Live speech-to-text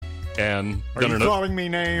And Are you calling me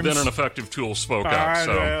names? Then an effective tool spoke out.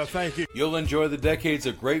 So thank you. You'll enjoy the decades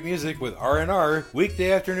of great music with R&R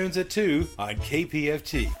weekday afternoons at 2 on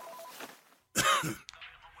KPFT.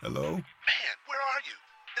 Hello? Man, where are you?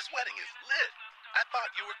 This wedding is lit. I thought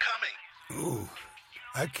you were coming. Ooh,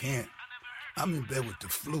 I can't. I'm in bed with the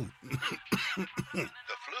flu. The flu?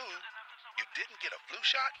 You didn't get a flu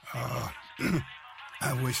shot?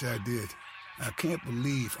 I wish I did. I can't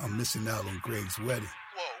believe I'm missing out on Greg's wedding.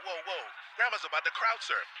 Whoa. Grandma's about to crowd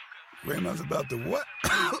surf. Grandma's about to what?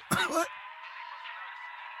 What?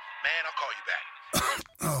 Man, I'll call you back.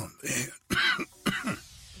 Oh, man.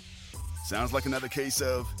 Sounds like another case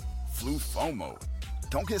of flu FOMO.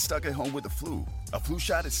 Don't get stuck at home with the flu. A flu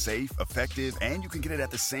shot is safe, effective, and you can get it at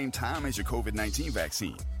the same time as your COVID-19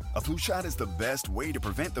 vaccine. A flu shot is the best way to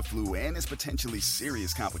prevent the flu and its potentially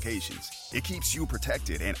serious complications. It keeps you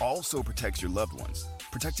protected and also protects your loved ones.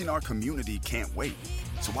 Protecting our community can't wait.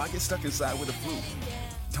 So why get stuck inside with the flu?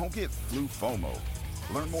 Don't get flu FOMO.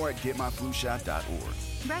 Learn more at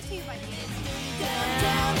getmyflushot.org. Brought to you by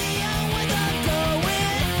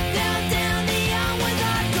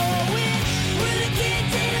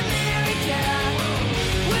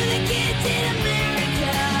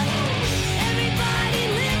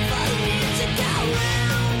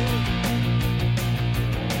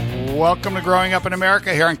Welcome to Growing Up in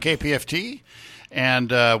America here on KPFT. And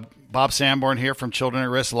Bob Sanborn here from Children at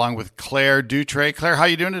Risk along with Claire Dutre. Claire, how are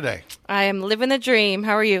you doing today? I am living the dream.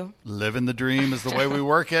 How are you? Living the dream is the way we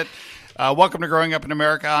work it. Welcome to Growing Up in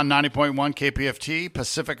America on 90.1 KPFT,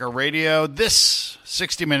 Pacifica Radio. This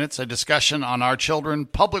 60 Minutes, a discussion on our children,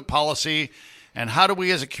 public policy, and how do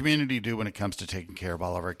we as a community do when it comes to taking care of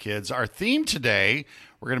all of our kids. Our theme today,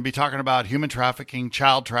 we're going to be talking about human trafficking,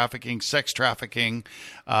 child trafficking, sex trafficking,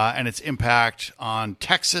 and its impact on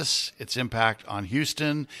Texas, its impact on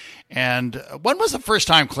Houston. And when was the first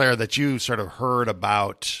time, Claire, that you sort of heard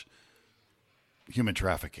about human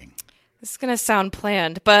trafficking? This is going to sound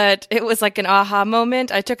planned, but it was like an aha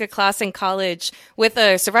moment. I took a class in college with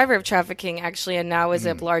a survivor of trafficking, actually, and now is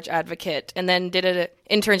a large advocate, and then did an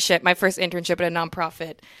internship, my first internship at a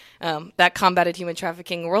nonprofit that combated human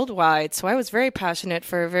trafficking worldwide. So I was very passionate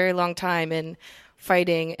for a very long time in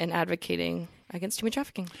fighting and advocating against human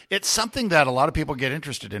trafficking. It's something that a lot of people get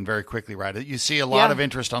interested in very quickly, right? You see a lot of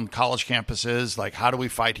interest on college campuses, like how do we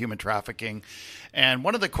fight human trafficking? And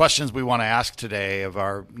one of the questions we want to ask today of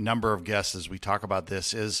our number of guests as we talk about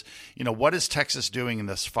this is, what is Texas doing in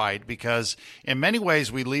this fight? Because in many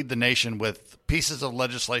ways we lead the nation with pieces of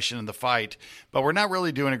legislation in the fight, but we're not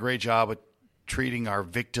really doing a great job at treating our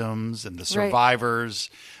victims and the survivors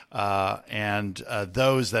and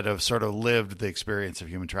those that have sort of lived the experience of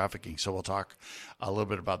human trafficking. So we'll talk a little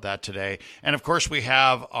bit about that today. And of course, we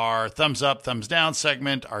have our thumbs up, thumbs down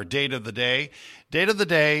segment, our date of the day. Date of the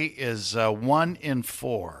day is 1 in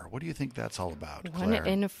 4. What do you think that's all about, Claire?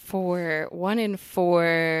 1 in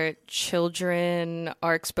 4 children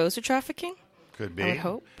are exposed to trafficking. Could be. I would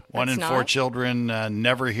hope. 1 in 4 children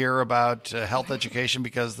never hear about health education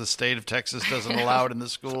because the state of Texas doesn't allow it in the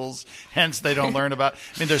schools. Hence, they don't learn about.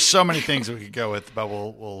 I mean, there's so many things we could go with, but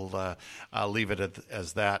we'll leave it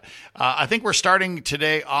as that. I think we're starting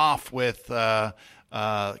today off with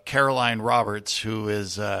Caroline Roberts, who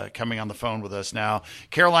is coming on the phone with us now.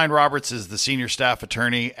 Caroline Roberts is the senior staff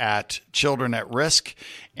attorney at Children at Risk,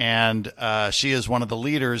 and she is one of the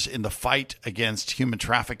leaders in the fight against human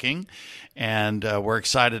trafficking. And we're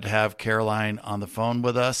excited to have Caroline on the phone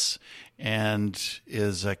with us. And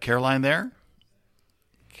is Caroline there?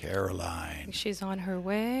 Caroline. She's on her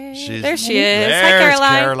way. There she is. There's Hi,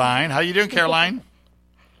 Caroline. Caroline. How you doing, Caroline?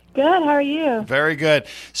 Good. How are you? Very good.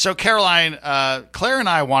 So, Caroline, Claire and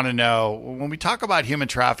I want to know, when we talk about human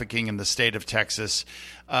trafficking in the state of Texas,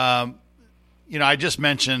 I just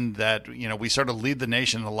mentioned that, we sort of lead the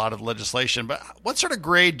nation in a lot of legislation, but what sort of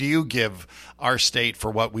grade do you give our state for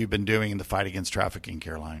what we've been doing in the fight against trafficking,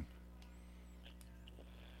 Caroline?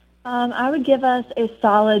 I would give us a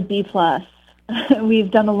solid B+.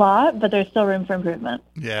 We've done a lot, but there's still room for improvement.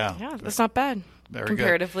 Yeah, that's not bad. Very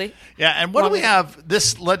comparatively. Good. Yeah, and what do we have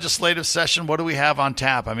this legislative session? What do we have on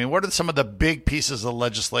tap? I mean, what are some of the big pieces of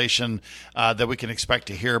legislation that we can expect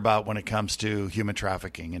to hear about when it comes to human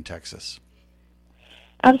trafficking in Texas?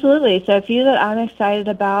 Absolutely. So a few that I'm excited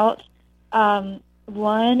about.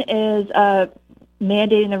 One is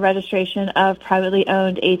mandating the registration of privately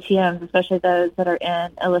owned ATMs, especially those that are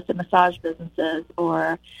in illicit massage businesses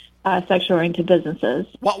or sexual-oriented businesses.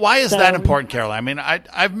 Why is that important, Caroline? I mean,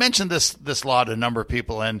 I've mentioned this law to a number of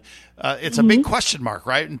people, and it's a big question mark,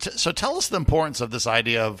 right? And so tell us the importance of this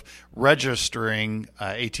idea of registering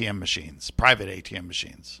ATM machines, private ATM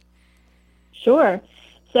machines. Sure.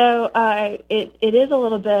 So it is a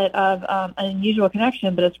little bit of an unusual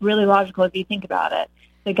connection, but it's really logical if you think about it.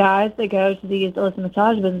 The guys that go to these illicit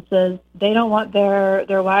massage businesses, they don't want their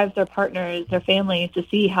wives, their partners, their families to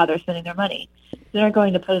see how they're spending their money. They're not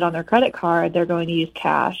going to put it on their credit card. They're going to use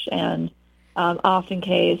cash, and often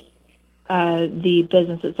case, the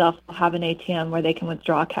business itself will have an ATM where they can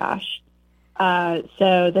withdraw cash.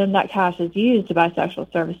 So then that cash is used to buy sexual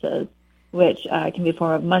services, which can be a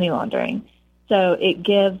form of money laundering. So it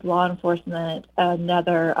gives law enforcement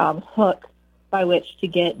another hook by which to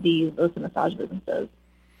get these illicit massage businesses.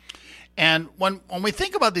 And when we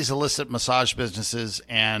think about these illicit massage businesses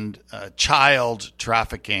and child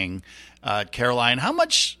trafficking, Caroline, how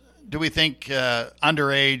much do we think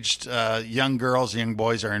underage young girls and young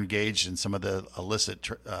boys are engaged in some of the illicit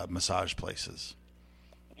massage places?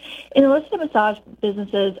 In illicit massage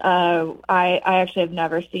businesses, I actually have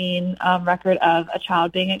never seen record of a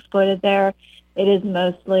child being exploited there. It is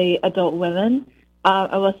mostly adult women.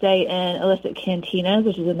 I will say in illicit cantinas,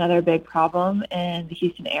 which is another big problem in the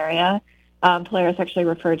Houston area, Polaris actually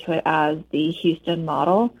referred to it as the Houston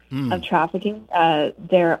model of trafficking.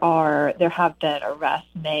 There have been arrests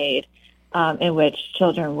made in which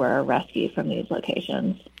children were rescued from these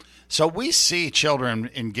locations. So we see children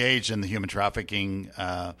engaged in the human trafficking,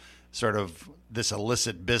 sort of this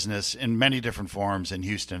illicit business in many different forms in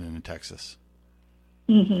Houston and in Texas.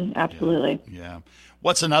 Mm-hmm, absolutely. Yeah.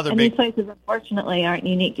 What's another and big... these places, unfortunately, aren't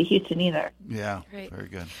unique to Houston either. Yeah, right. Very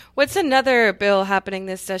good. What's another bill happening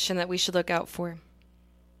this session that we should look out for?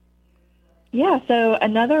 Yeah, so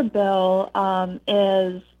another bill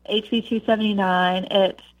is HB 279.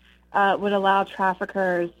 It would allow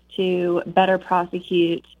traffickers to better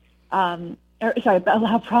prosecute,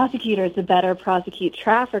 allow prosecutors to better prosecute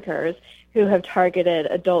traffickers who have targeted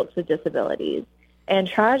adults with disabilities. And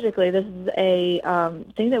tragically, this is a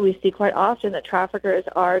thing that we see quite often, that traffickers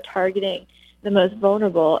are targeting the most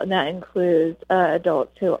vulnerable, and that includes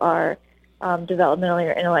adults who are developmentally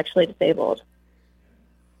or intellectually disabled.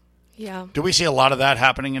 Yeah. Do we see a lot of that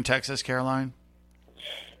happening in Texas, Caroline?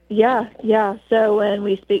 Yeah. So when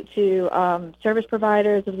we speak to service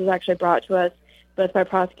providers, this is actually brought to us both by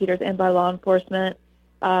prosecutors and by law enforcement.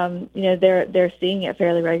 They're seeing it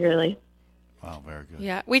fairly regularly. Wow, very good.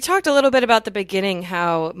 Yeah, we talked a little bit about the beginning,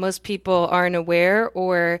 how most people aren't aware,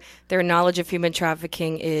 or their knowledge of human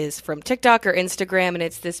trafficking is from TikTok or Instagram, and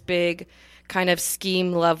it's this big kind of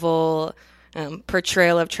scheme level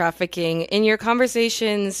portrayal of trafficking. In your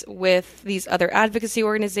conversations with these other advocacy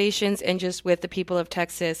organizations and just with the people of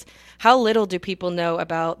Texas, how little do people know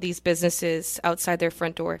about these businesses outside their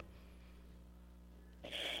front door?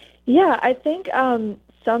 Yeah, I think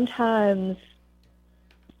sometimes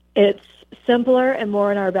it's simpler and more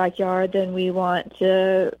in our backyard than we want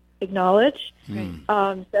to acknowledge.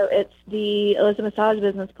 So it's the illicit massage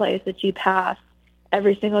business place that you pass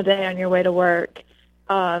every single day on your way to work.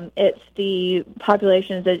 It's the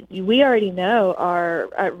populations that we already know are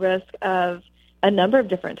at risk of a number of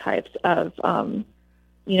different types of,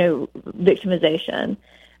 victimization.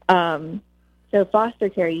 So foster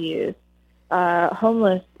care youth,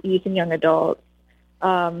 homeless youth and young adults,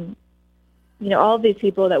 all of these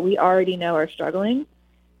people that we already know are struggling,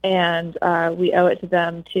 and we owe it to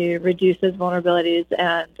them to reduce those vulnerabilities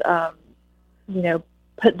and,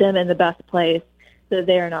 put them in the best place so that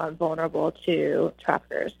they are not vulnerable to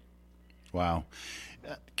traffickers. Wow.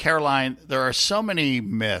 Caroline, there are so many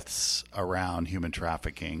myths around human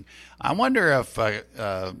trafficking. I wonder if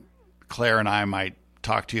Claire and I might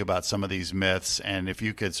talk to you about some of these myths, and if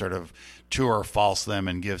you could sort of true or false them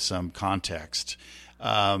and give some context.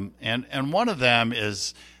 And one of them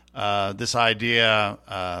is this idea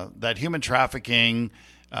that human trafficking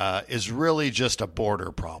is really just a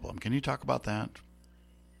border problem. Can you talk about that?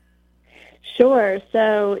 Sure.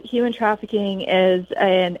 So human trafficking is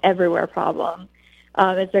an everywhere problem.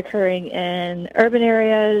 It's occurring in urban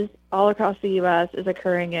areas all across the U.S. It's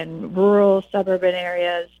occurring in rural, suburban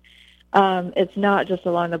areas. It's not just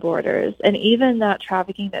along the borders. And even that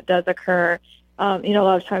trafficking that does occur, a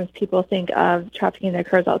lot of times people think of trafficking that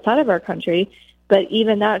occurs outside of our country, but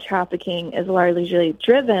even that trafficking is largely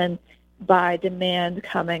driven by demand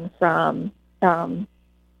coming from,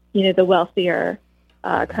 the wealthier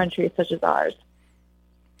countries such as ours.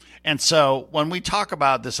 And so when we talk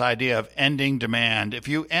about this idea of ending demand, if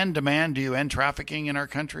you end demand, do you end trafficking in our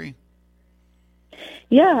country?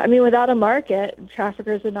 Yeah, without a market,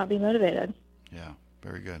 traffickers would not be motivated. Yeah,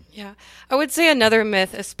 very good. Yeah. I would say another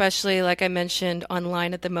myth, especially like I mentioned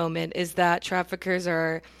online at the moment, is that traffickers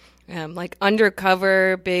are like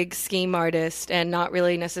undercover big scheme artists and not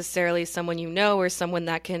really necessarily someone you know or someone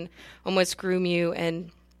that can almost groom you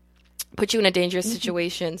and put you in a dangerous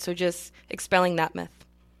situation. So just expelling that myth.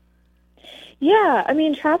 Yeah, I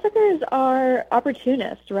mean, traffickers are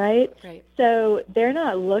opportunists, right? Right. So they're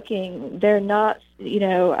not looking, they're not,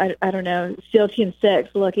 I don't know, SEAL Team 6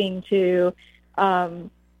 looking to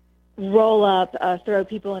roll up, throw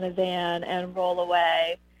people in a van and roll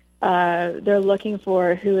away. They're looking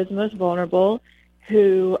for who is most vulnerable,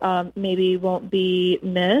 who maybe won't be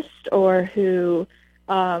missed, or who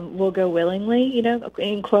will go willingly,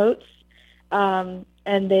 in quotes. And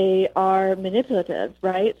they are manipulative,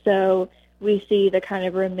 right? So we see the kind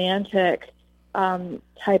of romantic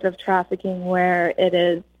type of trafficking where it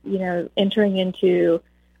is, entering into,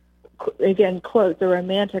 again, quotes, a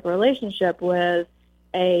romantic relationship with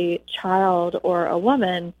a child or a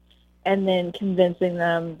woman, and then convincing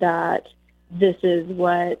them that this is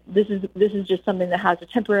just something that has to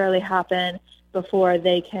temporarily happen before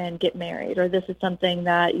they can get married, or this is something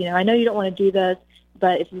that, I know you don't want to do this,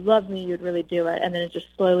 but if you love me, you'd really do it. And then it just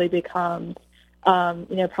slowly becomes,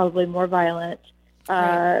 probably more violent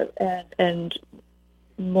and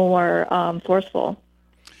more forceful.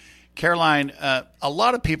 Caroline, a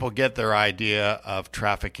lot of people get their idea of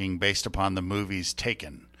trafficking based upon the movies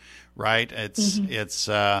Taken, right? It's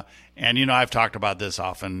and I've talked about this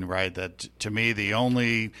often, right? That to me, the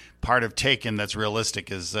only part of Taken that's realistic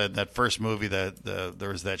is that first movie. There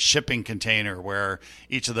was that shipping container where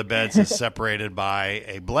each of the beds is separated by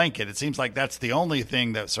a blanket. It seems like that's the only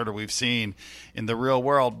thing that sort of we've seen in the real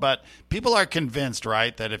world. But people are convinced,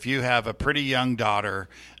 right, that if you have a pretty young daughter,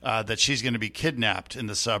 that she's going to be kidnapped in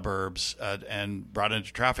the suburbs and brought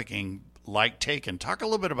into trafficking, like Taken. Talk a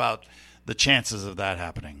little bit about the chances of that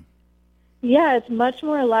happening. Yeah, it's much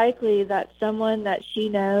more likely that someone that she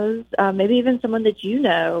knows, maybe even someone that you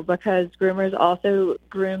know, because groomers also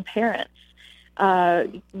groom parents,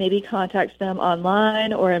 maybe contacts them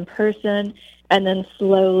online or in person, and then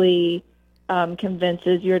slowly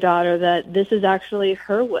convinces your daughter that this is actually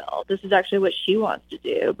her will. This is actually what she wants to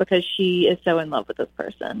do because she is so in love with this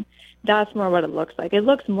person. That's more what it looks like. It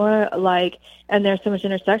looks more like, and there's so much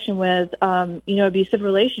intersection with, abusive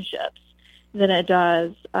relationships than it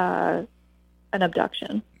does an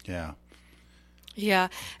abduction. Yeah. Yeah.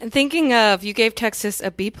 And thinking of, you gave Texas a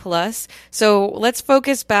B+. So let's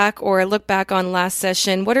focus back or look back on last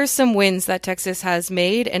session. What are some wins that Texas has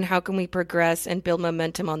made, and how can we progress and build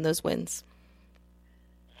momentum on those wins?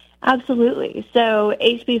 Absolutely. So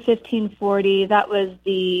HB 1540, that was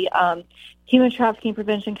the Human Trafficking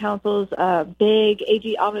Prevention Council's big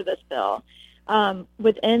AG omnibus bill.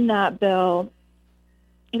 Within that bill,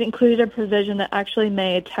 it included a provision that actually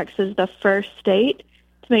made Texas the first state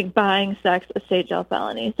to make buying sex a state jail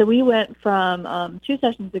felony. So we went from 2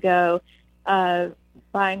 sessions ago,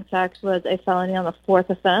 buying sex was a felony on the 4th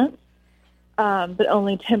offense, but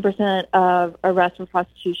only 10% of arrests for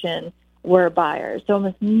prostitution were buyers. So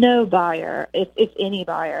almost no buyer, if any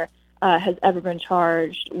buyer, has ever been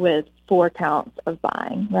charged with 4 counts of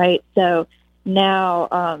buying, right? So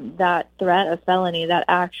now that threat of felony, that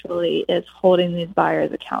actually is holding these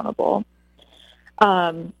buyers accountable.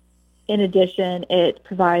 In addition, it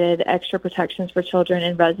provided extra protections for children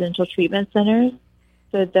in residential treatment centers.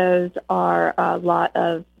 So those are a lot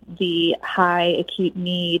of the high acute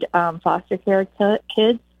need foster care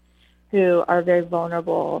kids who are very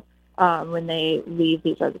vulnerable when they leave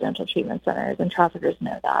these residential treatment centers, and traffickers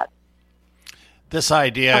know that. This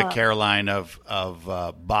idea, Caroline, of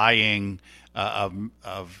buying,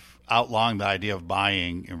 of outlawing the idea of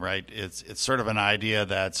buying, right? It's sort of an idea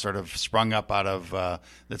that sort of sprung up out of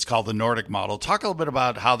that's called the Nordic model. Talk a little bit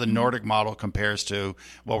about how the Nordic model compares to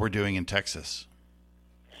what we're doing in Texas.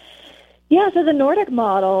 Yeah, so the Nordic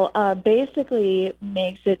model basically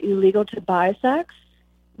makes it illegal to buy sex,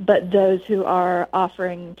 but those who are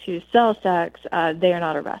offering to sell sex, they are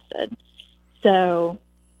not arrested. So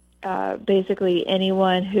basically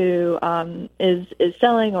anyone who is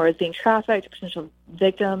selling or is being trafficked, a potential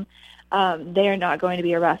victim, they are not going to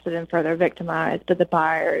be arrested and further victimized, but the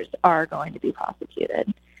buyers are going to be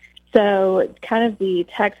prosecuted. So kind of the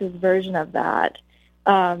Texas version of that,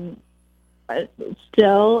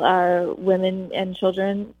 still women and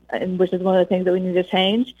children, which is one of the things that we need to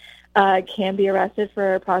change, can be arrested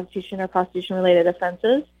for prostitution or prostitution-related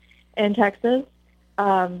offenses in Texas.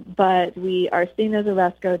 But we are seeing those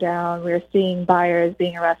arrests go down. We are seeing buyers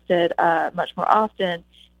being arrested much more often,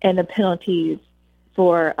 and the penalties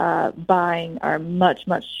for buying are much,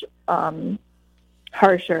 much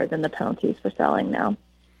harsher than the penalties for selling now.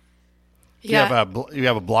 Yeah. You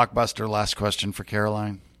have a blockbuster last question for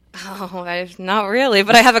Caroline? Oh, not really,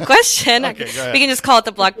 but I have a question. Okay, go ahead. We can just call it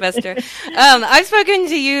the blockbuster. I've spoken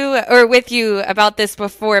to you or with you about this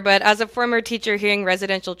before, but as a former teacher here in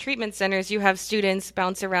residential treatment centers, you have students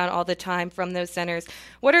bounce around all the time from those centers.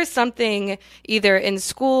 What are something either in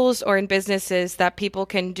schools or in businesses that people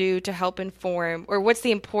can do to help inform, or what's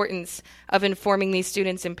the importance of informing these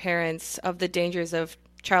students and parents of the dangers of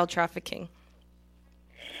child trafficking?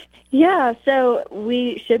 Yeah, so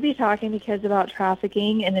we should be talking to kids about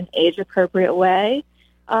trafficking in an age-appropriate way.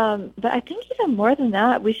 But I think even more than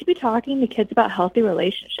that, we should be talking to kids about healthy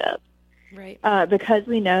relationships. Right. Because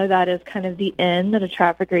we know that is kind of the end that a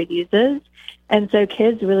trafficker uses. And so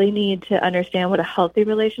kids really need to understand what a healthy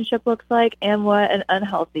relationship looks like and what an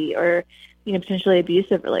unhealthy or potentially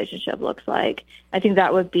abusive relationship looks like. I think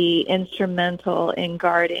that would be instrumental in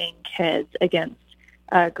guarding kids against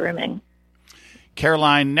grooming.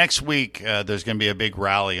 Caroline, next week there's going to be a big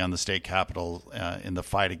rally on the state capitol in the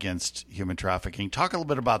fight against human trafficking. Talk a little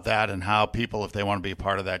bit about that and how people, if they want to be a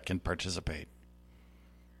part of that, can participate.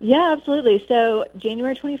 Yeah, absolutely. So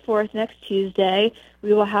January 24th, next Tuesday,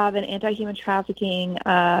 we will have an anti-human trafficking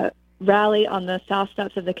rally on the south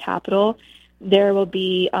steps of the Capitol. There will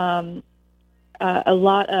be a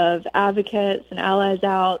lot of advocates and allies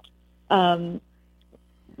out,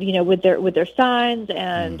 with their signs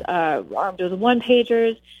and armed with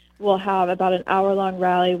one-pagers. We'll have about an hour-long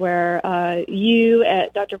rally where you,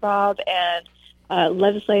 Dr. Bob, and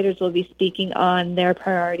legislators will be speaking on their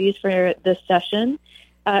priorities for this session.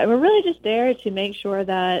 And we're really just there to make sure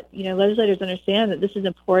that, legislators understand that this is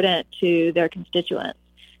important to their constituents.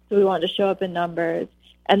 So we want to show up in numbers.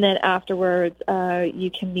 And then afterwards,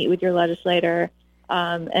 you can meet with your legislator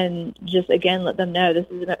and just, again, let them know this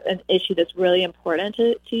is an issue that's really important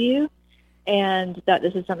to you and that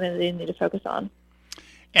this is something that they need to focus on.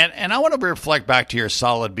 And I want to reflect back to your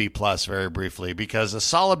solid B+ very briefly, because a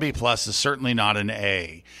solid B+ is certainly not an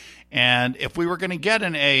A. And if we were going to get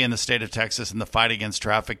an A in the state of Texas in the fight against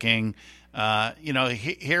trafficking,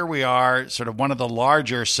 here we are, sort of one of the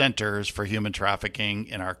larger centers for human trafficking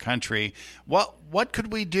in our country. What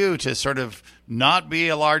could we do to sort of not be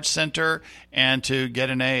a large center and to get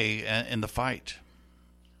an A in the fight?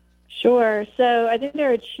 Sure. So I think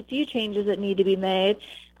there are a few changes that need to be made.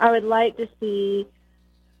 I would like to see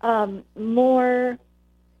more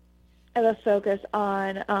of a focus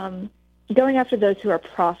on going after those who are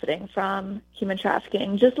profiting from human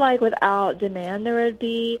trafficking. Just like without demand there would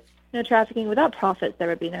be no trafficking, without profits there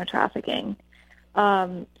would be no trafficking.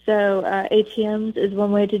 So ATMs is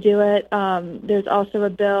one way to do it. There's also a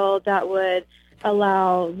bill that would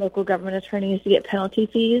allow local government attorneys to get penalty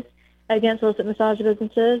fees against illicit massage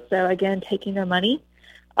businesses. So again, taking their money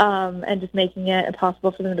and just making it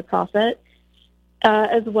impossible for them to profit.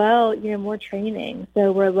 As well, more training.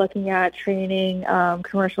 So we're looking at training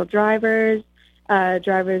commercial drivers,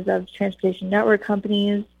 drivers of transportation network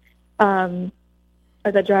companies, or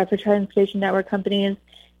that drive for transportation network companies.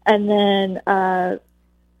 And then, I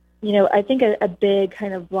think a big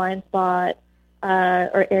kind of blind spot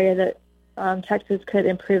or area that Texas could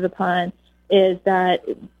improve upon is that,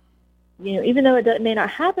 even though it may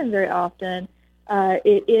not happen very often,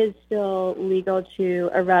 it is still legal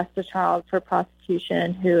to arrest a child for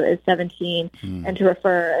prostitution who is 17 and to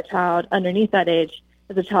refer a child underneath that age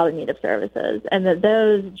as a child in need of services. And that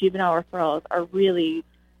those juvenile referrals are really,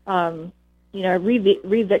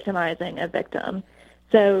 re-victimizing a victim.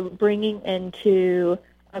 So bringing into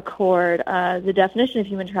accord the definition of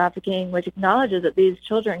human trafficking, which acknowledges that these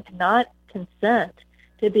children cannot consent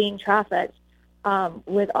to being trafficked,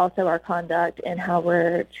 with also our conduct and how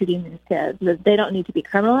we're treating these kids. They don't need to be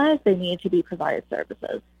criminalized. They need to be provided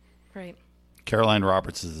services. Right. Caroline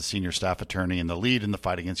Roberts is the senior staff attorney and the lead in the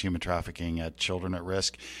fight against human trafficking at Children at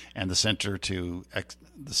Risk and the Center to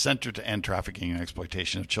End Trafficking and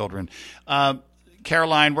Exploitation of Children.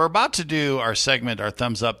 Caroline, we're about to do our segment, our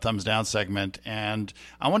thumbs up, thumbs down segment, and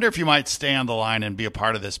I wonder if you might stay on the line and be a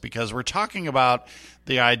part of this, because we're talking about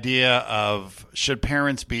the idea of should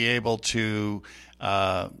parents be able to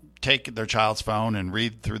take their child's phone and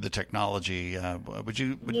read through the technology. Would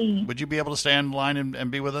you be able to stay on the line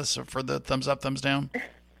and be with us for the thumbs up, thumbs down?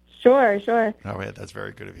 Sure. Oh, wait, that's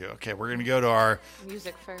very good of you. Okay, we're going to go to our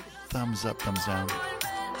music first. Thumbs up, thumbs down.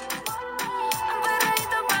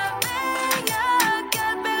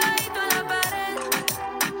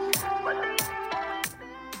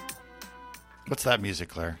 What's that music,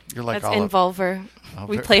 Claire? You're like That's all Involver.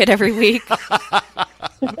 We play it every week.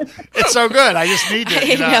 It's so good. I just need to.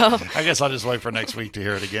 I know. I guess I'll just wait for next week to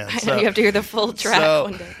hear it again. So, you have to hear the full track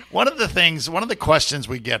one day. One of the questions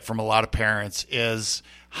we get from a lot of parents is,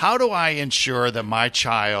 how do I ensure that my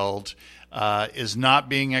child is not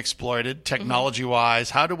being exploited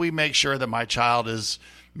technology-wise? How do we make sure that my child is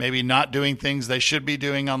maybe not doing things they should be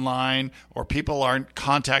doing online, or people aren't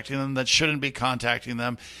contacting them that shouldn't be contacting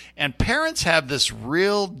them? And parents have this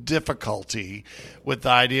real difficulty with the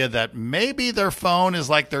idea that maybe their phone is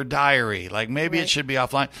like their diary, like maybe it should be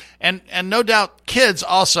offline. And no doubt kids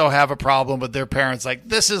also have a problem with their parents, like,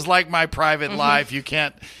 this is like my private life, you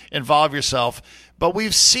can't involve yourself. But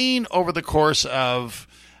we've seen over the course of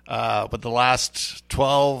with the last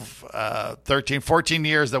 12, 13, 14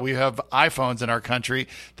 years that we have iPhones in our country,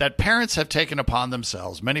 that parents have taken upon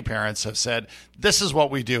themselves. Many parents have said, this is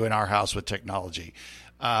what we do in our house with technology.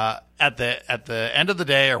 At the end of the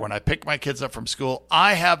day, or when I pick my kids up from school,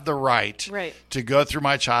 I have the right to go through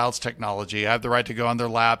my child's technology. I have the right to go on their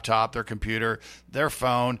laptop, their computer, their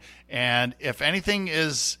phone. And if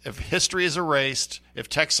history is erased, if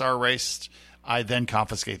texts are erased, I then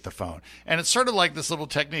confiscate the phone. And it's sort of like this little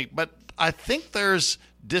technique, but I think there's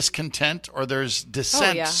discontent, or there's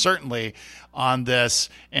dissent certainly on this.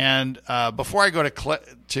 And before I go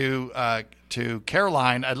to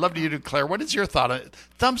Caroline, I'd love you to Claire, what is your thought?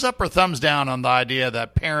 Thumbs up or thumbs down on the idea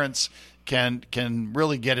that parents can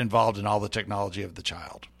really get involved in all the technology of the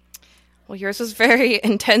child? Well, yours was a very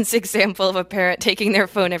intense example of a parent taking their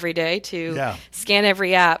phone every day to scan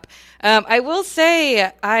every app. I will say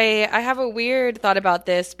I have a weird thought about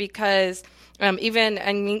this because I'm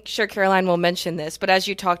sure Caroline will mention this, but as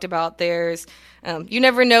you talked about, there's you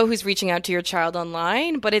never know who's reaching out to your child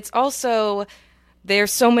online, but it's also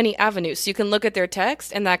there's so many avenues. So you can look at their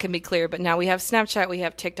text, and that can be clear. But now we have Snapchat, we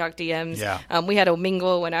have TikTok DMs. Yeah. We had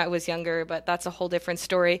Omingle when I was younger, but that's a whole different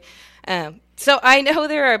story. So I know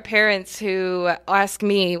there are parents who ask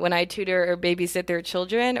me when I tutor or babysit their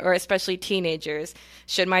children, or especially teenagers,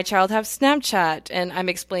 should my child have Snapchat? And I'm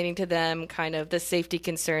explaining to them kind of the safety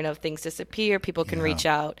concern of things disappear, people can reach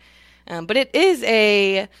out. But it is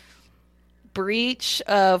a breach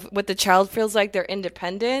of what the child feels like, their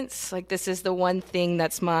independence. Like, this is the one thing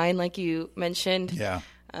that's mine, like you mentioned. Yeah.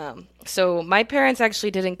 So my parents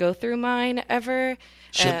actually didn't go through mine ever.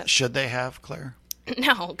 Should they have, Claire?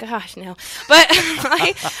 No, gosh, no. But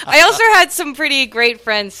I also had some pretty great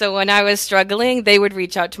friends. So when I was struggling, they would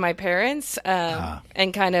reach out to my parents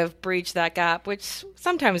and kind of breach that gap, which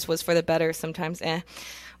sometimes was for the better, sometimes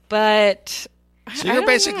But so you're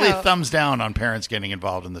basically thumbs down on parents getting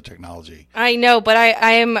involved in the technology. I know, but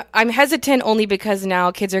I'm hesitant only because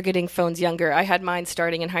now kids are getting phones younger. I had mine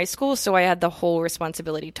starting in high school, so I had the whole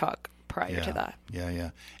responsibility talk prior to that. Yeah.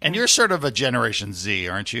 And you're sort of a Generation Z,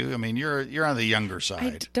 aren't you? I mean, you're on the younger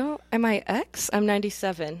side. Am I X? I'm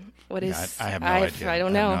 97. What is? I have no idea. I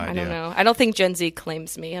don't know. I don't know. I don't think Gen Z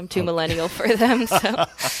claims me. I'm too millennial for them, so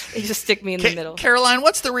they just stick me in the middle. Caroline,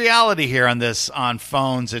 what's the reality here on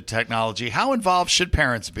phones and technology? How involved should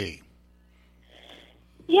parents be?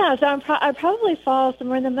 Yeah, so I probably fall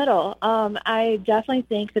somewhere in the middle. I definitely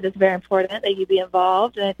think that it's very important that you be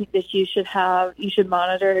involved, and I think that you should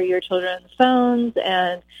monitor your children's phones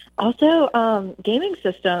and also gaming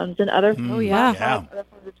systems and other other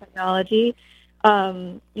forms of technology.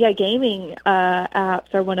 Gaming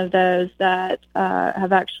apps are one of those that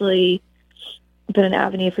have actually been an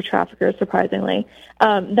avenue for traffickers, surprisingly.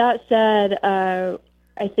 That said,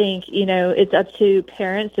 I think, it's up to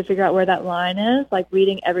parents to figure out where that line is. Like,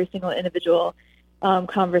 reading every single individual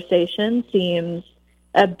conversation seems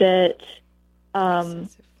a bit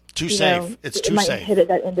too safe. It's too safe. It might hit at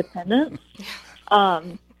that independence.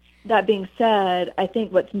 That being said, I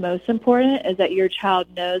think what's most important is that your child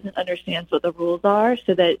knows and understands what the rules are,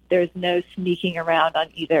 so that there's no sneaking around on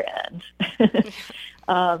either end.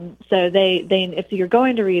 So they if you're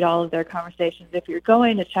going to read all of their conversations, if you're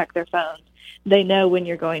going to check their phones, they know when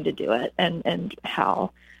you're going to do it and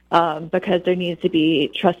how, because there needs to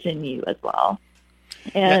be trust in you as well.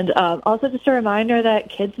 And also just a reminder that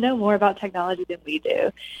kids know more about technology than we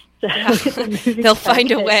do. So they'll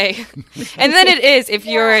find a way. And then it is, if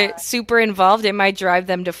you're super involved, it might drive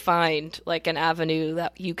them to find like an avenue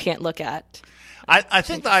that you can't look at. I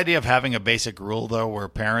think the idea of having a basic rule, though, where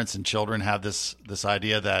parents and children have this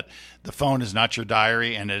idea that the phone is not your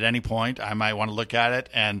diary, and at any point I might want to look at it,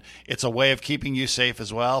 and it's a way of keeping you safe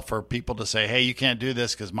as well, for people to say, hey, you can't do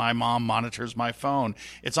this because my mom monitors my phone.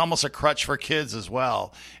 It's almost a crutch for kids as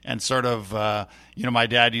well. And sort of, my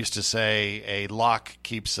dad used to say a lock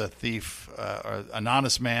keeps a thief, or an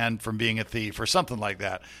honest man from being a thief, or something like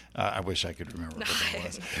that. I wish I could remember what that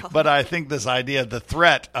was. But I think this idea, the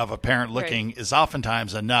threat of a parent looking is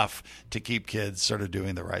oftentimes enough to keep kids sort of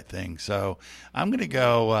doing the right thing. So I'm going to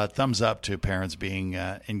go thumbs up to parents being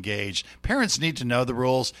engaged. Parents need to know the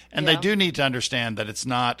rules, and they do need to understand that it's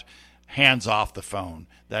not hands off the phone,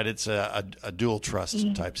 that it's a dual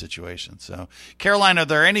trust type situation. So, Caroline, are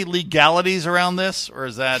there any legalities around this, or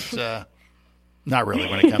is that not really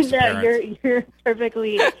when it comes to parents? You're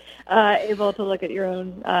perfectly able to look at your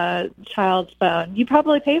own child's phone. You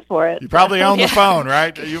probably pay for it. You probably own the phone,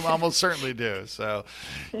 right? You almost certainly do. So,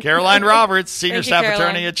 Caroline Roberts, Senior Staff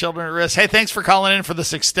Attorney at Children at Risk. Hey, thanks for calling in for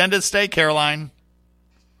this extended stay, Caroline.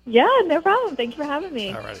 Yeah, no problem. Thanks for having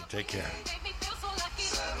me. All righty, take care.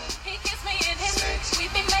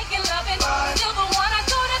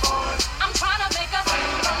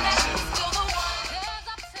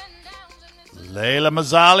 Layla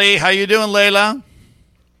Mazzali, how you doing, Layla?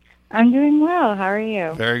 I'm doing well. How are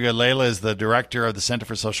you? Very good. Layla is the director of the Center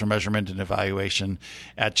for Social Measurement and Evaluation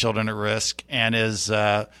at Children at Risk and is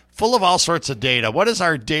full of all sorts of data. What is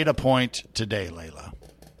our data point today, Layla?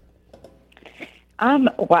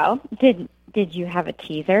 Well, did you have a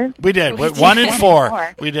teaser? We did. 1 in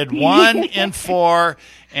 4. We did 1 in 4.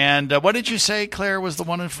 And what did you say, Claire, was the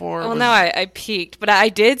 1 in 4? Well, no, I peeked. But I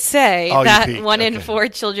did say that 1 in 4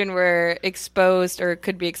 children were exposed or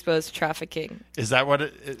could be exposed to trafficking. Is that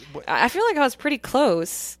what I feel like I was pretty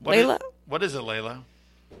close. Layla? What is it, Layla?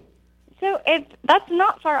 So that's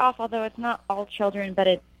not far off, although it's not all children, but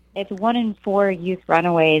it's 1 in 4 youth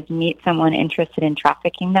runaways meet someone interested in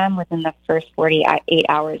trafficking them within the first 48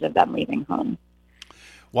 hours of them leaving home.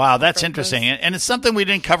 Wow, that's interesting. And it's something we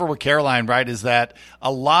didn't cover with Caroline, right, is that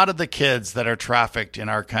a lot of the kids that are trafficked in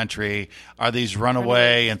our country are these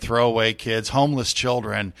runaway and throwaway kids, homeless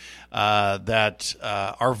children that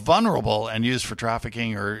are vulnerable and used for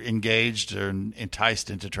trafficking or engaged or enticed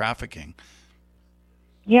into trafficking.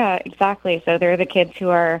 Yeah, exactly. So they're the kids who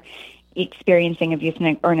are experiencing abuse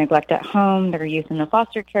or neglect at home. They're youth in the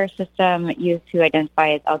foster care system, youth who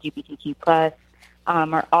identify as LGBTQ+,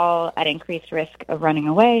 are all at increased risk of running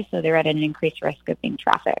away, so they're at an increased risk of being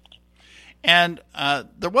trafficked. And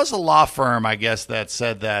there was a law firm, I guess, that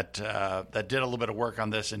said that that did a little bit of work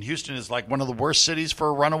on this, and Houston is like one of the worst cities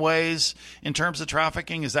for runaways in terms of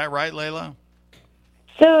trafficking. Is that right, Layla?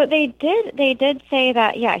 So they did say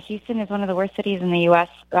that, yeah, Houston is one of the worst cities in the U.S.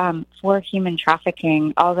 For human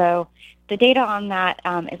trafficking, although the data on that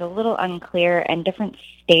is a little unclear, and different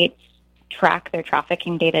states track their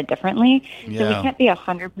trafficking data differently. Yeah. So we can't be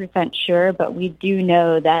 100% sure, but we do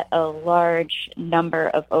know that a large number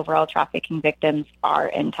of overall trafficking victims are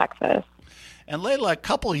in Texas. And Layla, a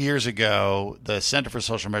couple of years ago, the Center for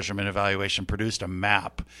Social Measurement and Evaluation produced a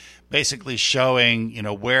map basically showing,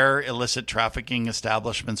 where illicit trafficking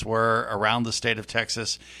establishments were around the state of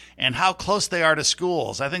Texas and how close they are to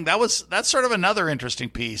schools. I think that's sort of another interesting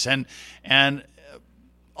piece. And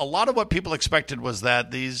a lot of what people expected was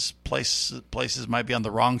that these places might be on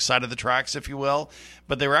the wrong side of the tracks, if you will,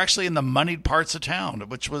 but they were actually in the moneyed parts of town,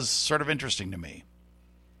 which was sort of interesting to me.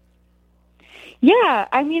 Yeah,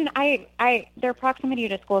 I mean, their proximity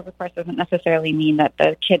to schools, of course, doesn't necessarily mean that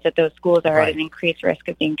the kids at those schools are at an increased risk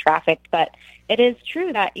of being trafficked, but it is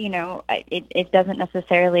true that, it doesn't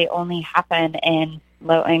necessarily only happen in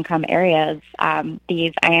low-income areas.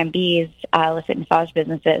 These IMBs, illicit massage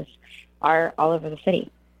businesses, are all over the city.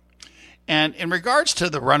 And in regards to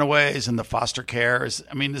the runaways and the foster care, is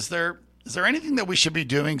there anything that we should be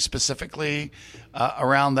doing specifically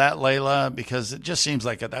around that, Layla? Because it just seems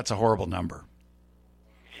like that's a horrible number.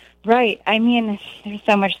 Right. I mean, there's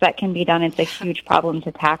so much that can be done. It's a huge problem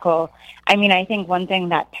to tackle. I mean, I think one thing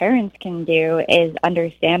that parents can do is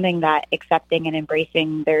understanding that accepting and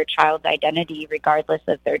embracing their child's identity, regardless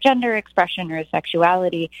of their gender expression or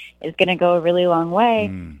sexuality, is going to go a really long way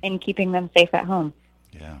in keeping them safe at home.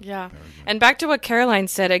 Yeah. And back to what Caroline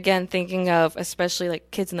said, again, thinking of especially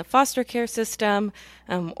like kids in the foster care system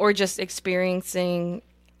or just experiencing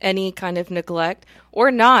any kind of neglect or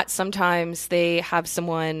not. Sometimes they have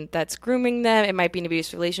someone that's grooming them. It might be an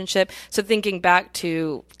abusive relationship. So thinking back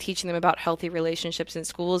to teaching them about healthy relationships in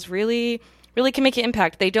schools really can make an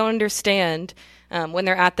impact. They don't understand when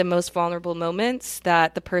they're at the most vulnerable moments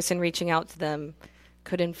that the person reaching out to them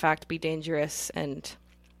could in fact be dangerous and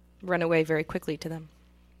run away very quickly to them.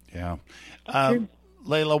 Yeah.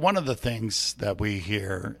 Layla, one of the things that we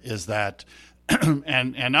hear is that,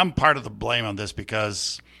 and I'm part of the blame on this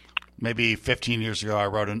because maybe 15 years ago I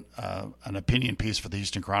wrote an opinion piece for the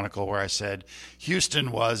Houston Chronicle where I said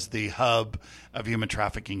Houston was the hub of human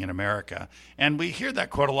trafficking in America. And we hear that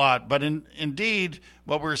quote a lot, but indeed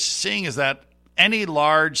what we're seeing is that any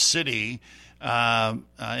large city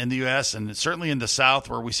in the U.S. and certainly in the South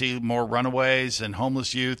where we see more runaways and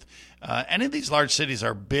homeless youth, any of these large cities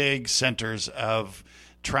are big centers of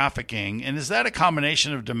trafficking. And is that a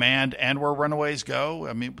combination of demand and where runaways go?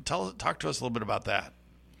 I mean, talk to us a little bit about that.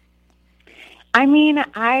 I mean,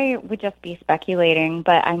 I would just be speculating,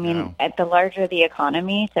 but I mean, at the larger the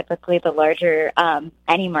economy, typically the larger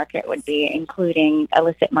any market would be, including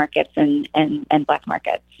illicit markets and black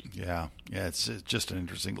markets. Yeah, it's just an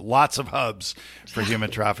interesting. Lots of hubs for human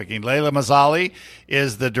trafficking. Layla Mazzali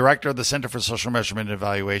is the director of the Center for Social Measurement and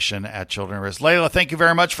Evaluation at Children at Risk. Layla, thank you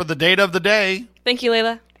very much for the data of the day. Thank you,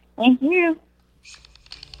 Layla. Thank you. Is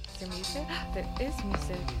there music? There is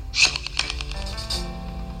music.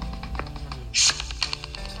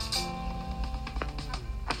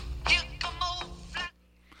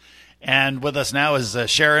 And with us now is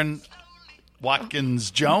Sharon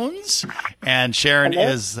Watkins-Jones. And Sharon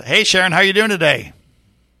hey, Sharon, how are you doing today?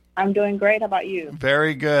 I'm doing great. How about you?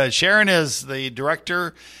 Very good. Sharon is the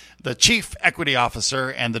director, the chief equity officer,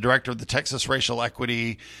 and the director of the Texas Racial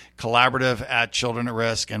Equity Collaborative at Children at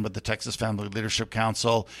Risk and with the Texas Family Leadership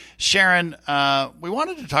Council. Sharon, we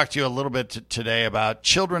wanted to talk to you a little bit today about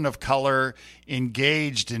children of color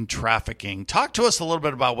engaged in trafficking. Talk to us a little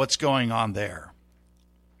bit about what's going on there.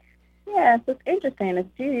 Yes, it's interesting. A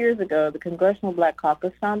few years ago, the Congressional Black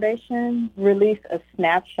Caucus Foundation released a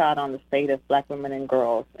snapshot on the state of black women and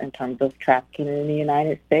girls in terms of trafficking in the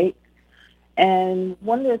United States. And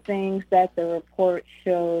one of the things that the report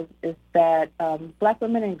shows is that black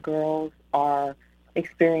women and girls are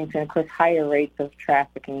experiencing, of course, higher rates of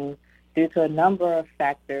trafficking due to a number of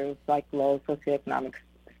factors like low socioeconomic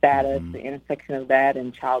status, the intersection of that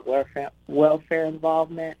and child welfare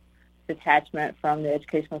involvement, detachment from the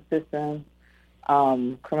educational system,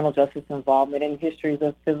 criminal justice involvement, and histories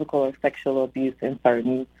of physical or sexual abuse in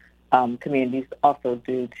certain communities also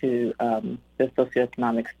due to the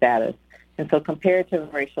socioeconomic status. And so compared to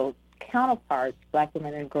racial counterparts, black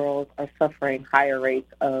women and girls are suffering higher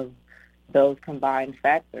rates of those combined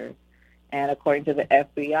factors. And according to the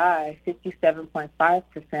FBI,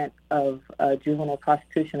 57.5% of juvenile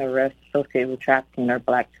prostitution arrests associated with trafficking are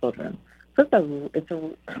black children. So those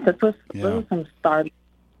are some starting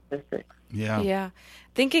statistics. Yeah.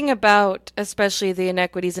 Thinking about especially the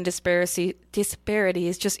inequities and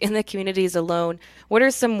disparities just in the communities alone, what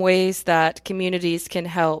are some ways that communities can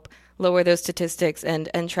help lower those statistics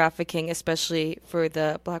and trafficking, especially for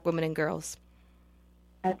the black women and girls?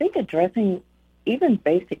 I think addressing even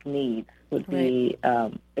basic needs would be,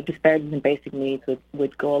 disparities in basic needs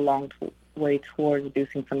would go a long way towards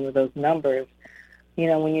reducing some of those numbers. You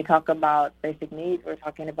know, when you talk about basic needs, we're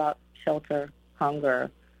talking about shelter, hunger,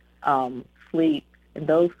 sleep, and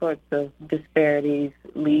those sorts of disparities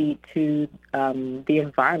lead to the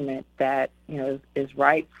environment that, you know, is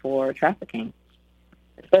ripe for trafficking.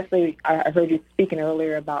 Especially, I heard you speaking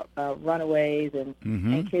earlier about runaways and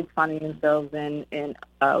kids finding themselves in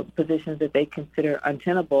positions that they consider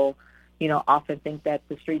untenable, you know, often think that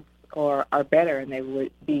the streets are better and they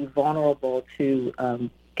would be vulnerable to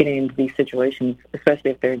getting into these situations,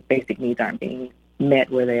 especially if their basic needs aren't being met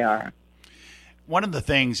where they are. One of the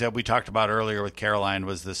things that we talked about earlier with Caroline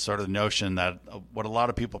was this sort of notion that what a lot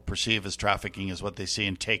of people perceive as trafficking is what they see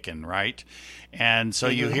in Taken, right? And so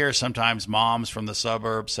you hear sometimes moms from the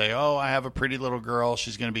suburbs say, oh, I have a pretty little girl,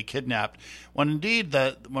 she's going to be kidnapped. When indeed,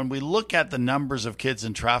 when we look at the numbers of kids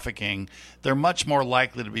in trafficking, they're much more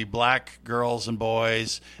likely to be black girls and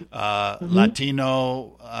boys,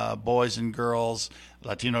 Latino boys and girls,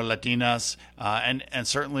 Latino, Latinas, and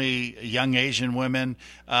certainly young Asian women.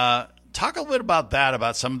 Talk a little bit about that,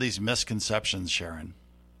 about some of these misconceptions, Sharon.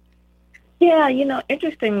 Yeah, you know,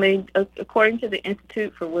 interestingly, according to the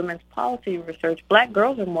Institute for Women's Policy Research, black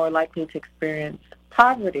girls are more likely to experience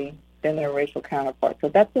poverty than their racial counterparts. So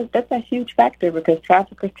that's a huge factor because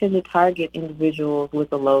traffickers tend to target individuals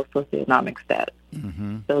with a low socioeconomic status.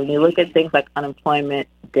 So when you look at things like unemployment,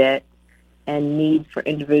 debt, and need for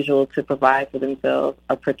individuals to provide for themselves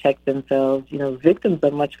or protect themselves, you know, victims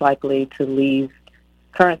are much likely to leave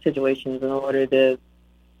current situations in order to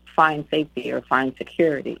find safety or find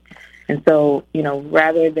security. And so, you know,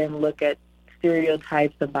 rather than look at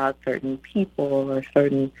stereotypes about certain people or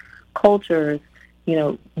certain cultures, you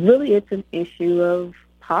know, really it's an issue of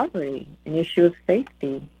poverty, an issue of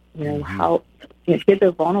safety. You know, how kids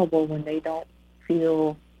are vulnerable when they don't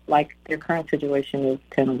feel like their current situation is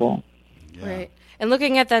tenable. Yeah. Right. And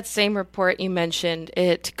looking at that same report you mentioned,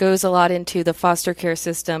 it goes a lot into the foster care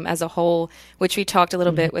system as a whole, which we talked a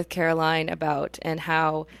little bit with Caroline about, and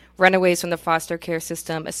how runaways from the foster care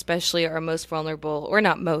system especially are most vulnerable, or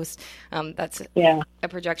not most, that's a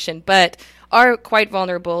projection, but are quite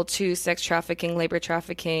vulnerable to sex trafficking, labor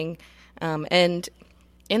trafficking. And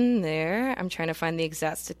in there, I'm trying to find the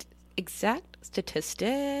exact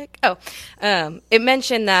statistic. It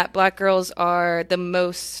mentioned that black girls are the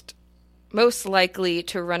most likely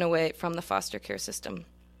to run away from the foster care system.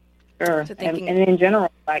 Sure. And in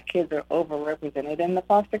general, Black kids are overrepresented in the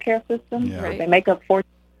foster care system. Yeah. Right. They make up 40%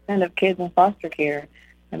 of kids in foster care.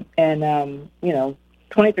 And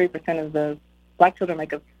 23% of the Black children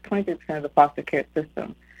make up 23% of the foster care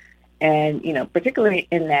system. And, particularly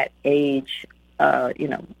in that age,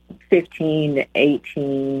 15 to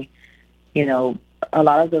 18, a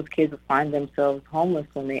lot of those kids will find themselves homeless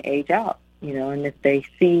when they age out, and if they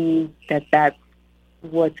see that that's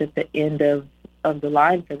what's at the end of the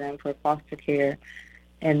line for them for foster care,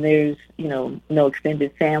 and there's, no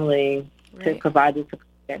extended family to provide the support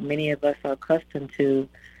that many of us are accustomed to,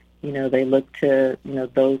 they look to,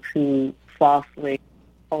 those who falsely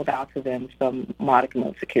hold out to them some modicum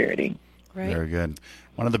of security. Right. Very good.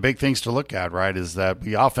 One of the big things to look at, right, is that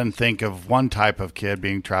we often think of one type of kid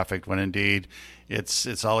being trafficked when indeed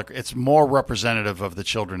it's more representative of the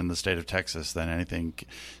children in the state of Texas than anything.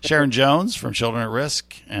 Sharon Jones from Children at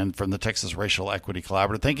Risk and from the Texas Racial Equity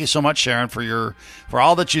Collaborative. Thank you so much, Sharon, for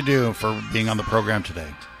all that you do, for being on the program today.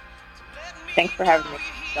 Thanks for having me.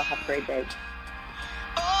 Y'all have a great day.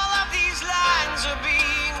 All of these lines are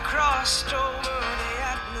being crossed over the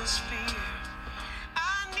atmosphere.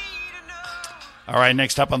 All right,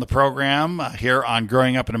 next up on the program here on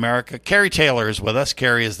Growing Up in America, Carrie Taylor is with us.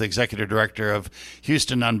 Carrie is the executive director of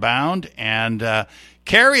Houston Unbound. And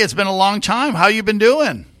Carrie, it's been a long time. How you been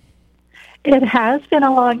doing? It has been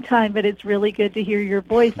a long time, but it's really good to hear your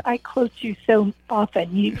voice. I quote you so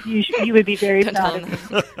often. You would be very proud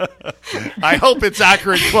of me. I hope it's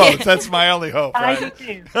accurate quotes. That's my only hope. Right?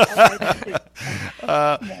 I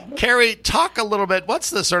do. Carrie, talk a little bit. What's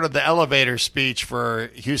the sort of the elevator speech for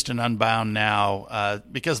Houston Unbound now?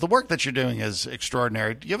 Because the work that you're doing is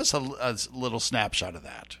extraordinary. Give us a little snapshot of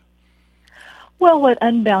that. Well, what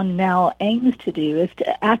Unbound now aims to do is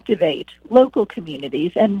to activate local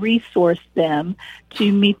communities and resource them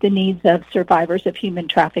to meet the needs of survivors of human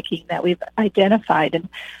trafficking that we've identified. And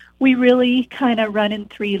we really kind of run in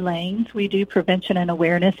three lanes. We do prevention and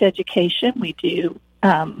awareness education. We do,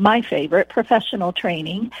 my favorite, professional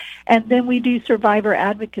training. And then we do survivor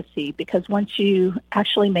advocacy, because once you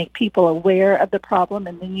actually make people aware of the problem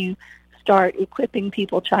and then you start equipping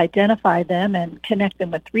people to identify them and connect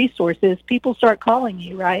them with resources, people start calling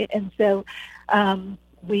you, right? And so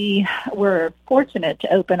we were fortunate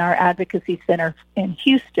to open our advocacy center in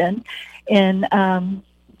Houston in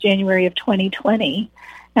January of 2020.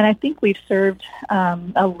 And I think we've served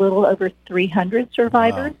a little over 300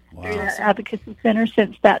 survivors through that advocacy center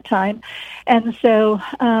since that time. And so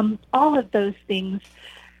all of those things,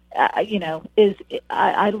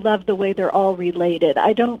 I love the way they're all related.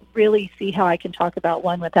 I don't really see how I can talk about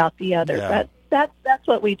one without the other, but that's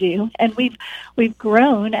what we do. And we've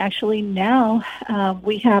grown. Actually, now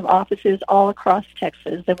we have offices all across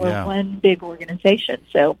Texas, and we're one big organization.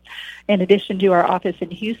 So in addition to our office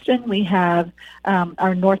in Houston, we have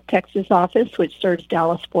our North Texas office, which serves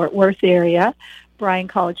Dallas-Fort Worth area, Bryan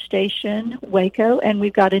College Station, Waco, and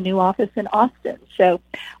we've got a new office in Austin. So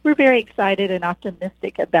we're very excited and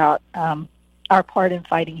optimistic about our part in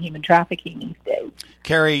fighting human trafficking these days.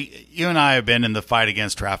 Carrie, you and I have been in the fight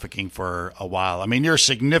against trafficking for a while. I mean, you're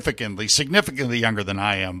significantly younger than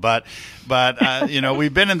I am, but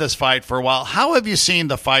we've been in this fight for a while. How have you seen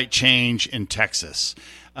the fight change in Texas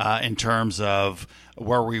in terms of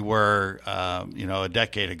where we were, a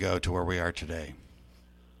decade ago to where we are today?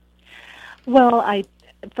 Well,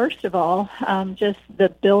 first of all, just the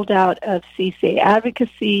build-out of CCA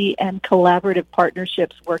advocacy and collaborative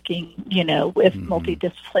partnerships working, with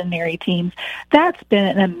multidisciplinary teams, that's been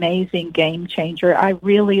an amazing game changer. I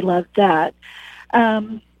really love that.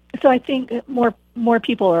 So I think more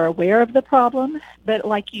people are aware of the problem, but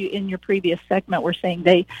like you in your previous segment were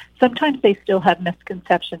saying, sometimes they still have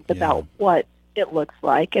misconceptions about what it looks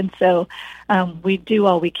like. And so we do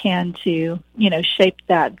all we can to, shape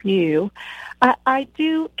that view.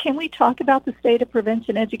 Can we talk about the state of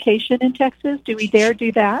prevention education in Texas? Do we dare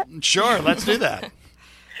do that? Sure, let's do that.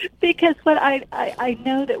 Because what I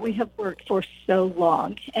know that we have worked for so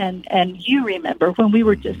long, and you remember when we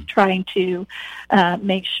were just trying to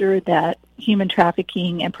make sure that human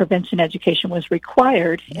trafficking and prevention education was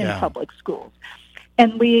required in public schools.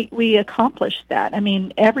 And we accomplished that. I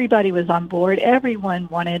mean, everybody was on board. Everyone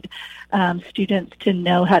wanted students to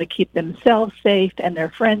know how to keep themselves safe and their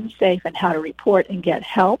friends safe and how to report and get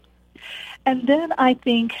help. And then I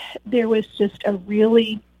think there was just a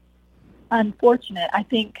really unfortunate, I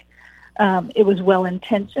think it was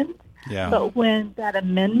well-intentioned, but when that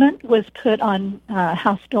amendment was put on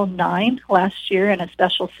House Bill 9 last year in a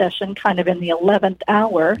special session, kind of in the 11th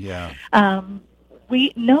hour,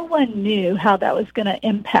 no one knew how that was going to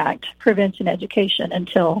impact prevention education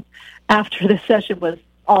until after the session was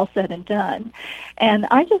all said and done. And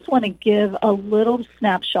I just want to give a little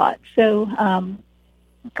snapshot. So,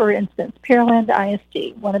 for instance, Pearland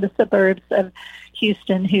ISD, one of the suburbs of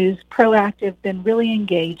Houston, who's proactive, been really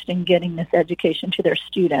engaged in getting this education to their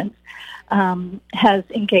students, has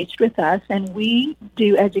engaged with us, and we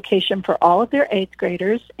do education for all of their 8th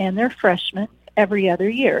graders and their freshmen every other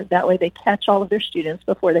year. That way they catch all of their students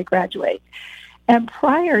before they graduate. And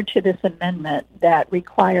prior to this amendment that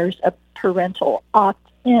requires a parental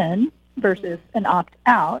opt-in versus an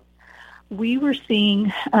opt-out, we were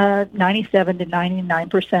seeing 97 to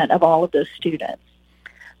 99% of all of those students.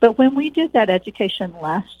 But when we did that education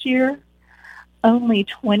last year, only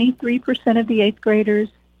 23% of the 8th graders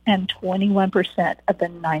and 21% of the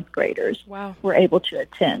 9th graders were able to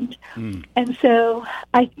attend. And so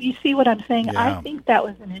you see what I'm saying? Yeah. I think that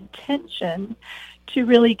was an intention to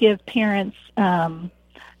really give parents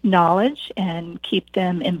knowledge and keep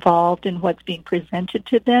them involved in what's being presented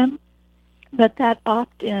to them. But that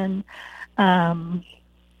opt-in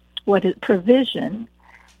provision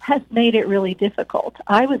has made it really difficult.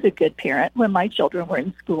 I was a good parent when my children were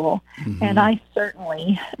in school, and I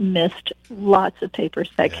certainly missed lots of papers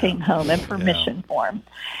that came home and permission forms.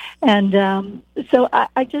 And so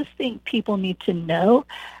I just think people need to know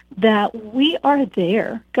that we are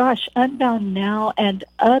there. Gosh, Unbound Now and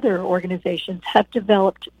other organizations have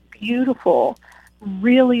developed beautiful,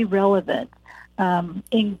 really relevant,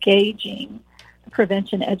 engaging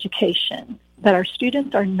prevention education that our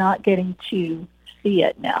students are not getting to see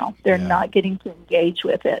it now. They're not getting to engage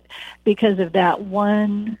with it because of that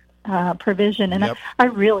one provision. And I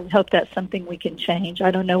really hope that's something we can change.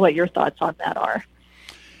 I don't know what your thoughts on that are.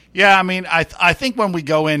 Yeah, I mean, I think when we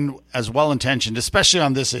go in as well-intentioned, especially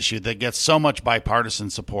on this issue that gets so much bipartisan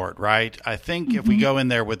support, right? I think if we go in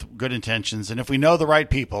there with good intentions and if we know the right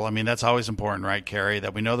people, I mean, that's always important, right, Carrie,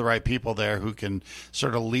 that we know the right people there who can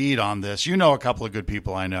sort of lead on this. You know a couple of good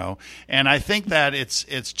people I know. And I think that it's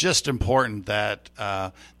just important that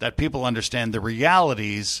that people understand the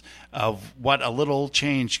realities of what a little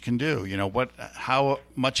change can do, you know, how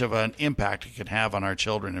much of an impact it can have on our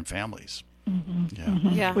children and families.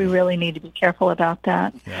 We really need to be careful about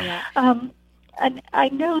that. And I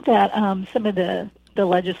know that some of the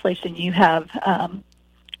legislation you have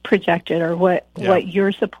projected or what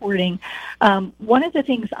you're supporting, one of the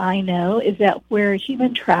things I know is that where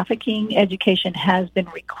human trafficking education has been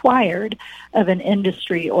required of an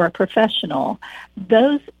industry or a professional,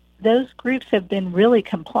 those groups have been really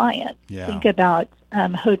compliant. Think about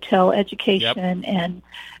hotel education and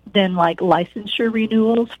then like licensure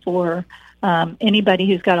renewals for anybody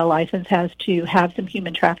who's got a license has to have some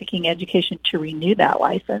human trafficking education to renew that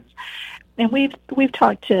license. And we've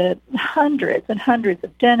talked to hundreds and hundreds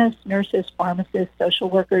of dentists, nurses, pharmacists, social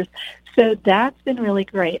workers. So that's been really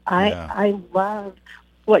great. I love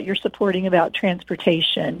what you're supporting about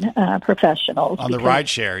transportation professionals. On the ride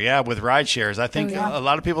share, with ride shares. I think a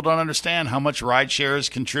lot of people don't understand how much ride shares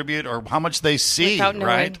contribute or how much they see,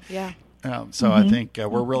 right? So I think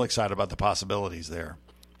we're real excited about the possibilities there.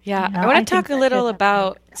 I want to talk a little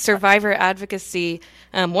about survivor advocacy.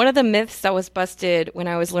 One of the myths that was busted when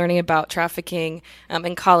I was learning about trafficking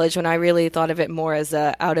in college, when I really thought of it more as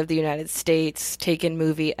a out of the United States, taken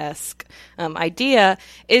movie-esque idea,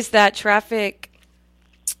 is that trafficking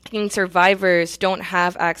survivors don't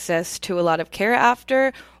have access to a lot of care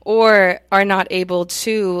after, or are not able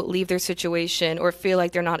to leave their situation or feel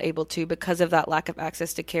like they're not able to because of that lack of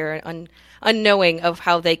access to care and unknowing of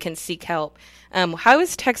how they can seek help. How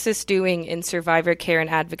is Texas doing in survivor care and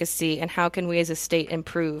advocacy, and how can we as a state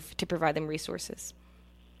improve to provide them resources?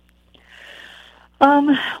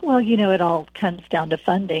 Well, you know, it all comes down to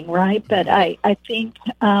funding, right? But I think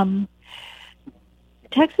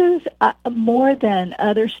Texas, more than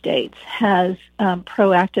other states, has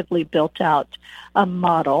proactively built out a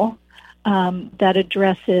model that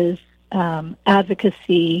addresses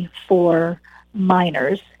advocacy for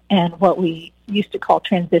minors and what we used to call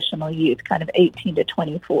transitional youth, kind of 18 to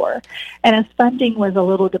 24. And as funding was a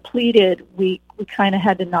little depleted, we kind of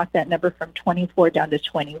had to knock that number from 24 down to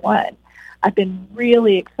 21. I've been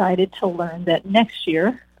really excited to learn that next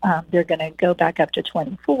year they're going to go back up to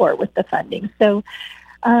 24 with the funding. So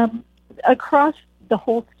across the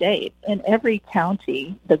whole state, in every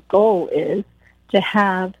county, the goal is to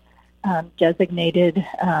have designated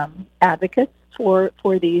advocates for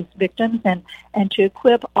these victims and to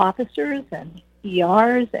equip officers and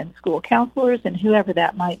ERs and school counselors and whoever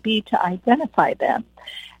that might be to identify them.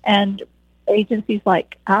 And agencies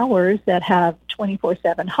like ours that have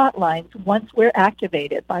 24/7 hotlines, once we're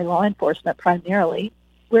activated by law enforcement primarily,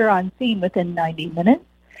 we're on scene within 90 minutes,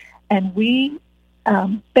 and we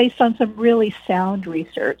based on some really sound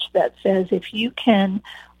research that says if you can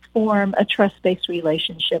form a trust-based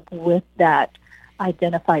relationship with that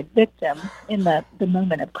identified victim in the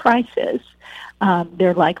moment of crisis,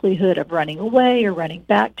 their likelihood of running away or running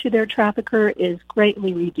back to their trafficker is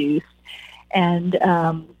greatly reduced, and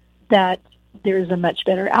that there's a much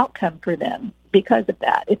better outcome for them because of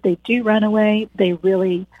that. If they do run away, they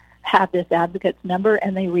really have this advocate's number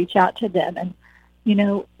and they reach out to them. And,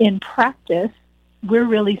 in practice, we're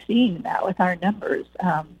really seeing that with our numbers.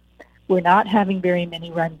 We're not having very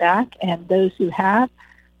many run back, and those who have,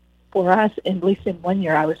 for us, at least in 1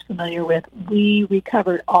 year I was familiar with, we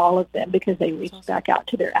recovered all of them because they reached back out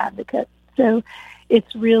to their advocate. So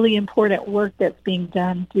it's really important work that's being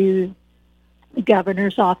done through the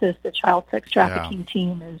governor's office. The child sex trafficking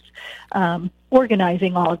team is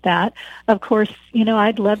organizing all of that. Of course,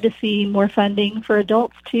 I'd love to see more funding for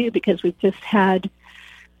adults too, because we've just had,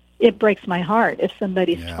 it breaks my heart if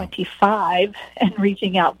somebody's 25 and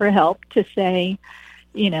reaching out for help to say,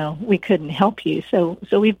 we couldn't help you. So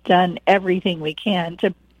we've done everything we can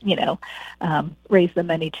to, raise the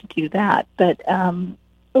money to do that. But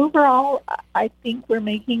overall, I think we're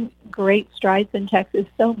making great strides in Texas,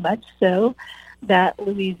 so much so that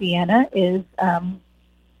Louisiana is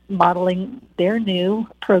modeling their new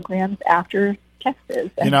programs after Texas.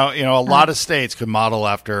 And, a lot of states could model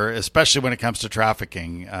after, especially when it comes to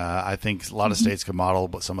trafficking. I think a lot of states could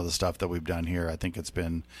model some of the stuff that we've done here. I think it's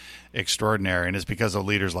been extraordinary, and it's because of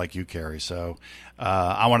leaders like you, Carrie. So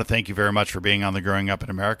I want to thank you very much for being on the Growing Up in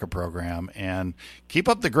America program, and keep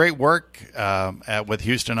up the great work with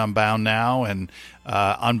Houston Unbound now and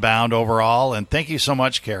Unbound overall. And thank you so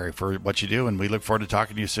much, Carrie, for what you do, and we look forward to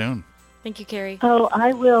talking to you soon. Thank you, Carrie. Oh,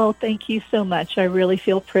 I will. Thank you so much. I really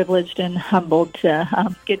feel privileged and humbled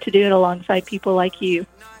to get to do it alongside people like you.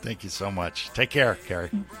 Thank you so much. Take care,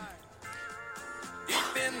 Carrie. Deep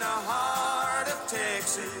in the heart of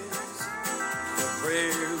Texas, the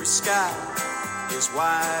prairie sky is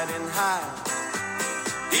wide and high.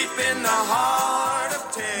 Deep in the heart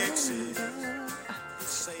of Texas.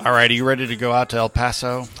 All right, are you ready to go out to El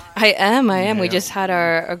Paso? I am. Yeah. We just had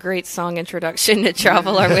a great song introduction to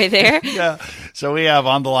travel our way there. Yeah. So we have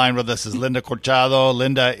on the line with us is Linda Corchado.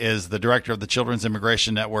 Linda is the director of the Children's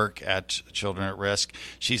Immigration Network at Children at Risk.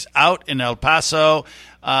 She's out in El Paso.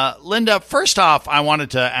 Linda, first off, I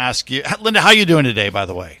wanted to ask you, Linda, how are you doing today, by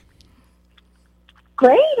the way?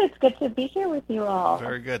 Great. It's good to be here with you all.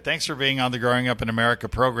 Very good. Thanks for being on the Growing Up in America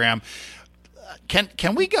program.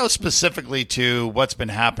 Can we go specifically to what's been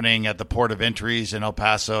happening at the port of entries in El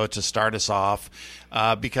Paso to start us off?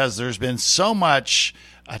 Because there's been so much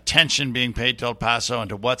attention being paid to El Paso and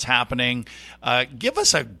to what's happening. Give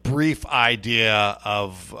us a brief idea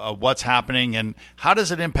of what's happening and how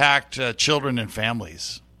does it impact children and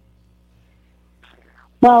families?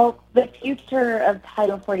 Well, the future of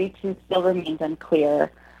Title 42 still remains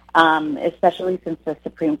unclear, especially since the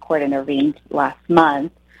Supreme Court intervened last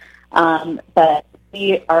month. But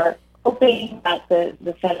we are hoping that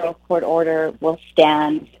the federal court order will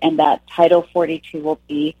stand and that Title 42 will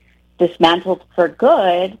be dismantled for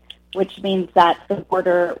good, which means that the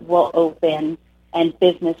border will open and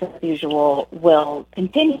business as usual will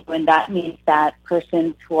continue. And that means that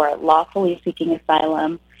persons who are lawfully seeking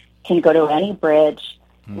asylum can go to any bridge,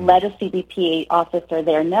 let a CBP officer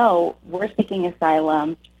there know we're seeking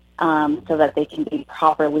asylum so that they can be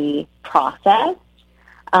properly processed.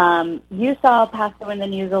 You saw El Paso in the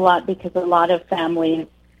news a lot because a lot of families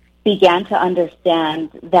began to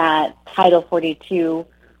understand that Title 42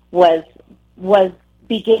 was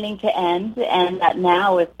beginning to end, and that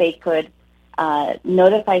now if they could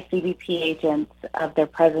notify CBP agents of their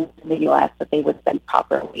presence in the U.S., that they would then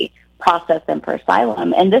properly process them for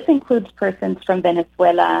asylum. And this includes persons from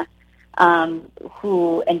Venezuela and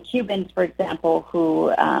Cubans, for example,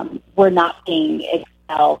 who were not being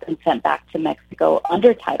expelled and sent back to Mexico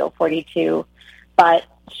under Title 42. But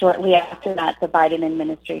shortly after that, the Biden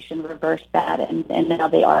administration reversed that, and now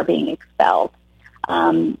they are being expelled.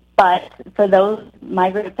 But for those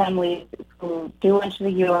migrant families who do enter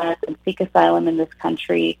the U.S. and seek asylum in this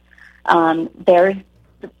country, there's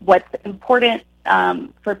what's important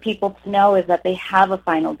for people to know is that they have a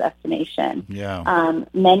final destination. Yeah.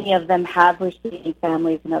 Many of them have receiving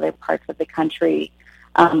families in other parts of the country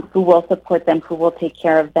who will support them, who will take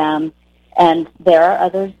care of them. And there are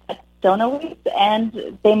others that don't always,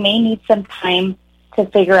 and they may need some time to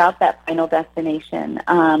figure out that final destination.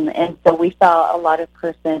 And so we saw a lot of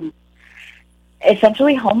persons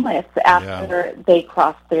essentially homeless after they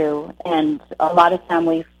crossed through, and a lot of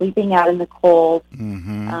families sleeping out in the cold,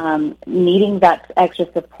 needing that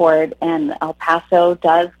extra support. And El Paso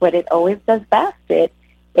does what it always does best.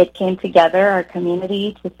 It came together, our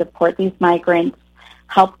community, to support these migrants,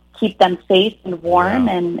 help keep them safe and warm,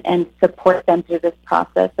 and support them through this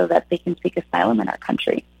process so that they can seek asylum in our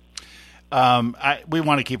country. We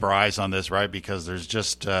want to keep our eyes on this, right? Because there's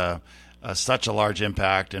just such a large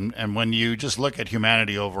impact. And when you just look at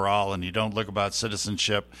humanity overall and you don't look about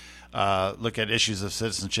citizenship, look at issues of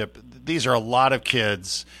citizenship, these are a lot of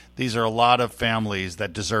kids. These are a lot of families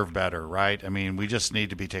that deserve better, right? I mean, we just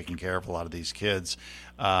need to be taking care of a lot of these kids.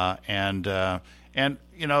 And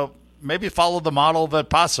you know, maybe follow the model of El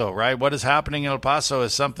Paso, right? What is happening in El Paso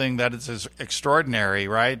is something that is extraordinary,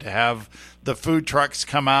 right? To have the food trucks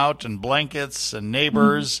come out and blankets and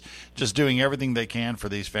neighbors just doing everything they can for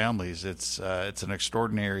these families. It's an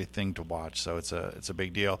extraordinary thing to watch. So it's a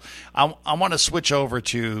big deal. I want to switch over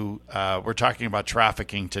to we're talking about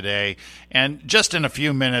trafficking today, and just in a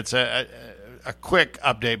few minutes. A quick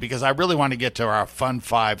update, because I really want to get to our fun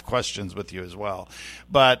 5 questions with you as well.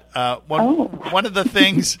 But one of the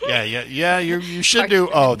things, you should do.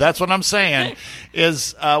 Oh, that's what I'm saying.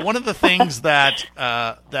 Is one of the things that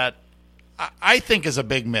I think is a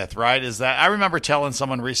big myth, right? Is that I remember telling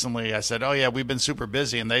someone recently. I said, "Oh yeah, we've been super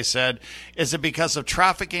busy," and they said, "Is it because of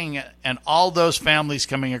trafficking and all those families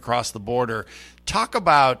coming across the border?" Talk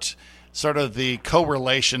about sort of the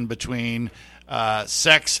correlation between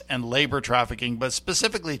sex and labor trafficking, but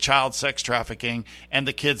specifically child sex trafficking and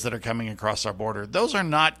the kids that are coming across our border. Those are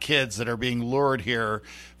not kids that are being lured here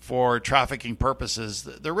for trafficking purposes.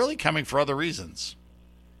 They're really coming for other reasons.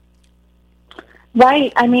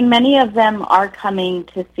 Right. I mean, many of them are coming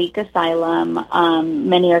to seek asylum.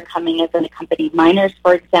 Many are coming as unaccompanied minors,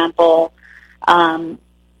 for example.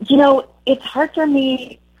 You know, it's hard for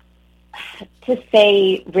me to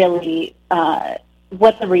say really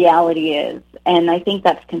what the reality is, and I think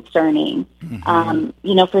that's concerning.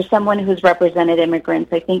 You know, for someone who's represented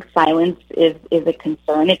immigrants, I think silence is a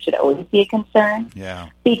concern. It should always be a concern. Yeah.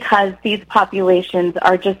 Because these populations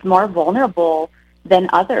are just more vulnerable than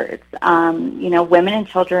others. You know, women and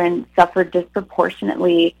children suffer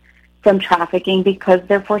disproportionately from trafficking because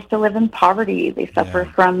they're forced to live in poverty. They suffer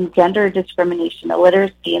from gender discrimination,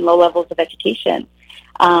 illiteracy, and low levels of education.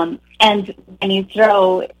 And when you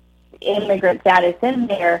throw immigrant status in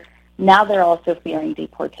there, now they're also fearing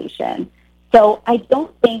deportation. So I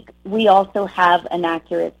don't think we also have an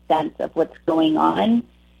accurate sense of what's going on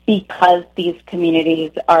because these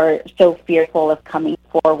communities are so fearful of coming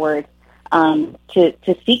forward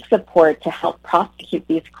to seek support to help prosecute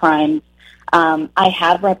these crimes. I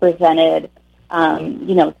have represented,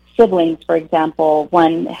 you know, siblings, for example.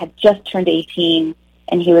 One had just turned 18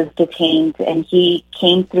 and he was detained, and he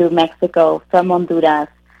came through Mexico from Honduras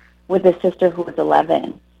with a sister who was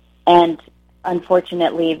 11. And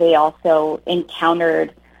unfortunately, they also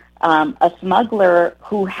encountered a smuggler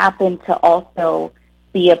who happened to also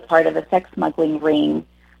be a part of a sex smuggling ring.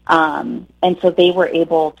 And so they were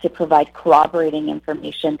able to provide corroborating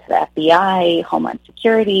information to the FBI, Homeland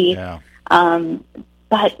Security. Yeah.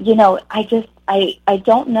 But, you know, I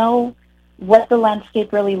don't know what the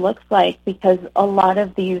landscape really looks like because a lot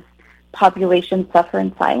of these populations suffer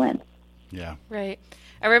in silence. Yeah. Right.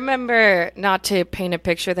 I remember, not to paint a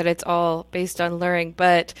picture that it's all based on luring,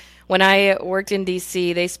 but when I worked in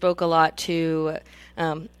D.C., they spoke a lot to,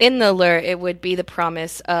 in the lure, it would be the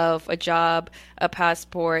promise of a job, a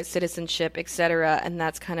passport, citizenship, etc., and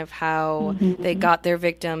that's kind of how they got their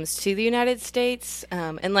victims to the United States.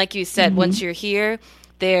 And like you said, once you're here,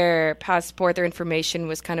 their passport, their information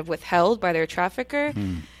was kind of withheld by their trafficker.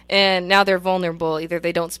 And now they're vulnerable. Either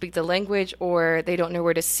they don't speak the language or they don't know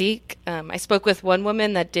where to seek. I spoke with one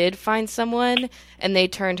woman that did find someone, and they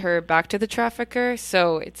turned her back to the trafficker.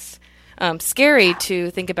 So it's scary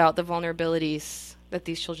to think about the vulnerabilities that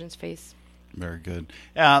these children face. Very good.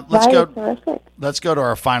 Let's go to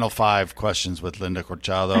our final 5 questions with Linda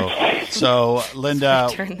Corchado. So, Linda,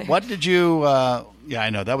 what did you? Yeah,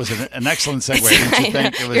 I know that was an excellent segue. Didn't you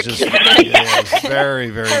think it was just? It was very,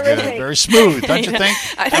 very good, very smooth. Don't you think?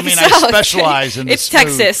 I mean, I specialize in the it's smooth,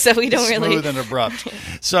 Texas, so we don't really smooth and abrupt.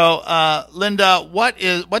 So, Linda, what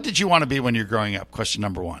did you want to be when you were growing up? Question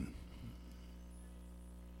number 1.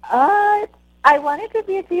 I wanted to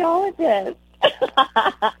be a geologist.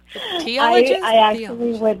 Geologist? I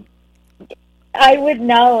actually would. I would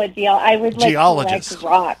know a deal. I would like geologist. Collect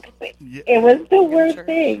rocks. It was the worst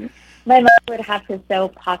thing. My mom would have to sew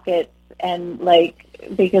pockets and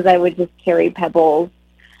because I would just carry pebbles.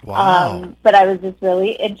 Wow. But I was just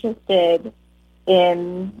really interested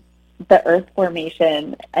in the Earth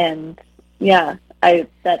formation. And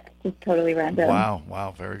that's just totally random.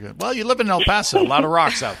 Wow, very good. Well, you live in El Paso, a lot of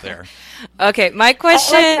rocks out there. Okay, my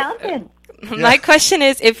question. My question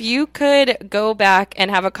is, if you could go back and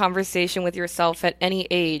have a conversation with yourself at any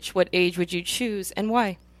age, what age would you choose and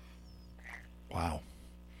why? Wow.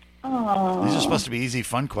 Aww. These are supposed to be easy,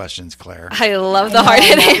 fun questions, Claire. I love the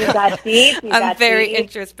hard-hitting. You got deep. I'm very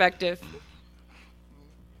introspective.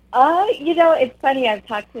 It's funny. I've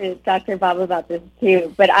talked to Dr. Bob about this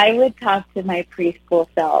too, but I would talk to my preschool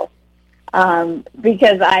self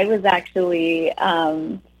because I was actually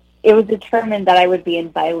it was determined that I would be in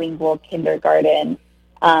bilingual kindergarten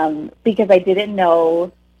because I didn't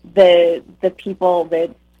know the people,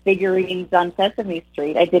 the figurines on Sesame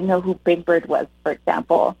Street. I didn't know who Big Bird was, for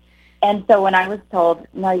example. And so when I was told,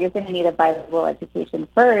 no, you're going to need a bilingual education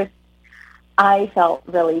first, I felt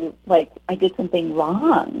really like I did something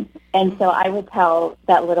wrong. And so I would tell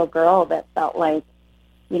that little girl that felt like,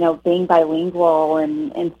 being bilingual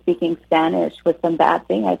and speaking Spanish was some bad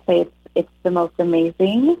thing. I'd say it's the most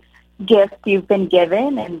amazing gift you've been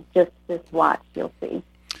given, and just watch, you'll see.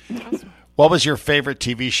 What was your favorite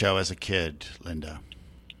TV show as a kid, Linda?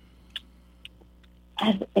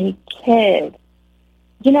 As a kid,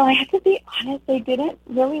 I have to be honest, I didn't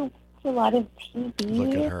really watch a lot lot of TV.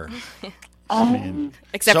 Look at her.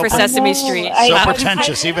 Except for Sesame Street. So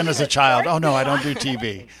pretentious, even as a child. Oh, no, I don't do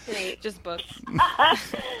TV. Just books.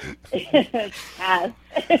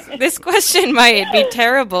 This question might be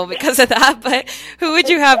terrible because of that, but who would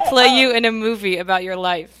you have play you in a movie about your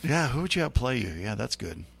life? Yeah, who would you have play you? Yeah, that's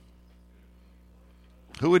good.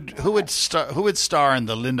 Who would star in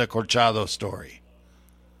the Linda Corchado story?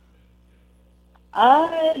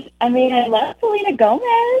 I mean, I love Selena Gomez.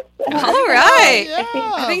 All right. Yeah,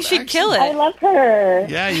 I think she'd kill it. I love her.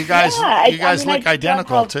 Yeah, you guys look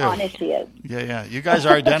identical too. Honest she is. Yeah. You guys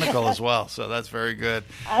are identical as well, so that's very good.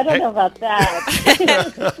 I don't know about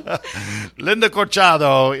that. Linda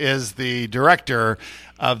Corchado is the director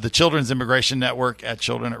of the Children's Immigration Network at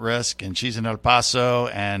Children at Risk, and she's in El Paso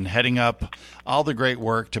and heading up all the great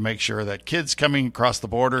work to make sure that kids coming across the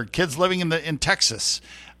border, kids living in Texas,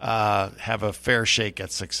 have a fair shake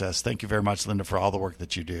at success. Thank you very much, Linda, for all the work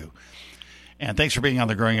that you do. And thanks for being on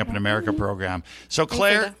the Growing Up in America program. So,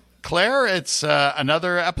 Claire, it's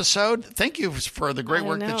another episode. Thank you for the great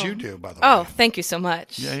work that you do, by the way. Oh, thank you so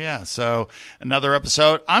much. Yeah. So another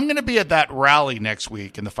episode. I'm going to be at that rally next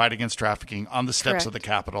week in the fight against trafficking on the steps of the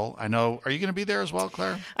Capitol. I know. Are you going to be there as well,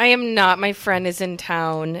 Claire? I am not. My friend is in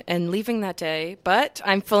town and leaving that day, but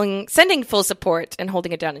I'm sending full support and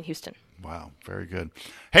holding it down in Houston. Wow, very good.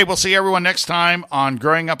 Hey, we'll see everyone next time on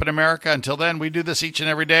Growing Up in America. Until then, we do this each and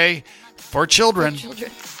every day for children.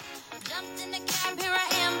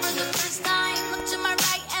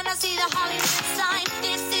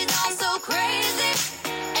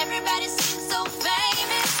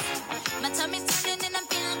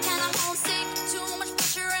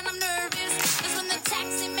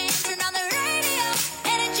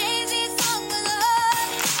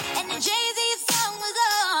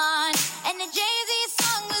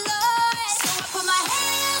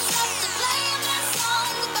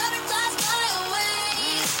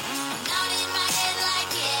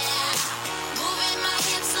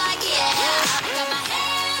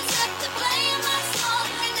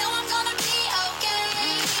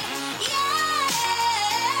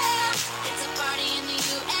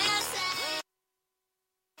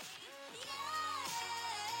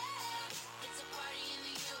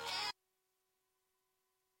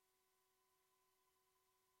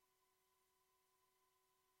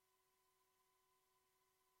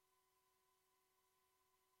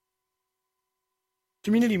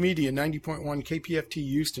 Community Media 90.1 KPFT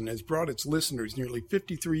Houston has brought its listeners nearly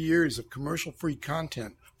 53 years of commercial-free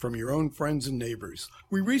content from your own friends and neighbors.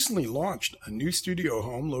 We recently launched a new studio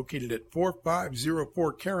home located at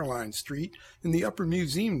 4504 Caroline Street in the Upper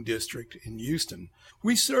Museum District in Houston.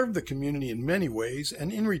 We serve the community in many ways,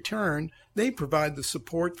 and in return, they provide the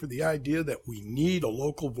support for the idea that we need a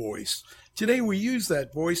local voice. Today, we use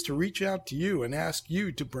that voice to reach out to you and ask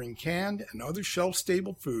you to bring canned and other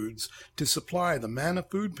shelf-stable foods to supply the Manna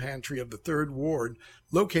Food Pantry of the 3rd Ward,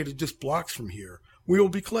 located just blocks from here. We will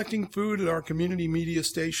be collecting food at our community media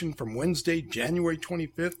station from Wednesday, January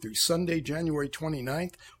 25th through Sunday, January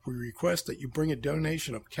 29th. We request that you bring a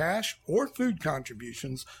donation of cash or food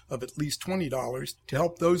contributions of at least $20 to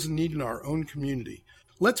help those in need in our own community.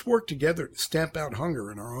 Let's work together to stamp out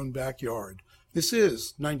hunger in our own backyard. This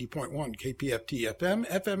is 90.1 KPFT FM,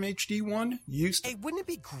 FMHD1, Houston. Hey, wouldn't it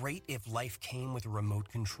be great if life came with a remote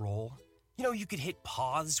control? You know, you could hit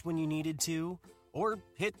pause when you needed to, or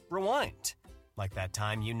hit rewind. Like that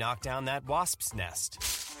time you knocked down that wasp's nest.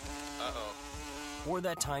 Uh-oh. Or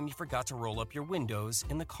that time you forgot to roll up your windows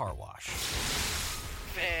in the car wash.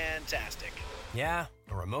 Fantastic. Yeah,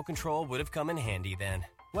 a remote control would have come in handy then.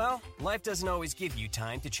 Well, life doesn't always give you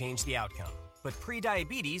time to change the outcome, but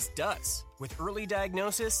prediabetes does. With early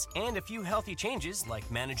diagnosis and a few healthy changes like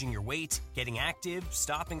managing your weight, getting active,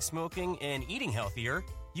 stopping smoking, and eating healthier,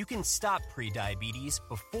 you can stop prediabetes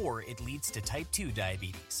before it leads to type 2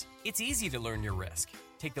 diabetes. It's easy to learn your risk.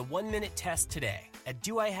 Take the 1-minute test today at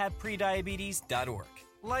doihaveprediabetes.org.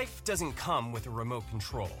 Life doesn't come with a remote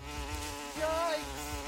control,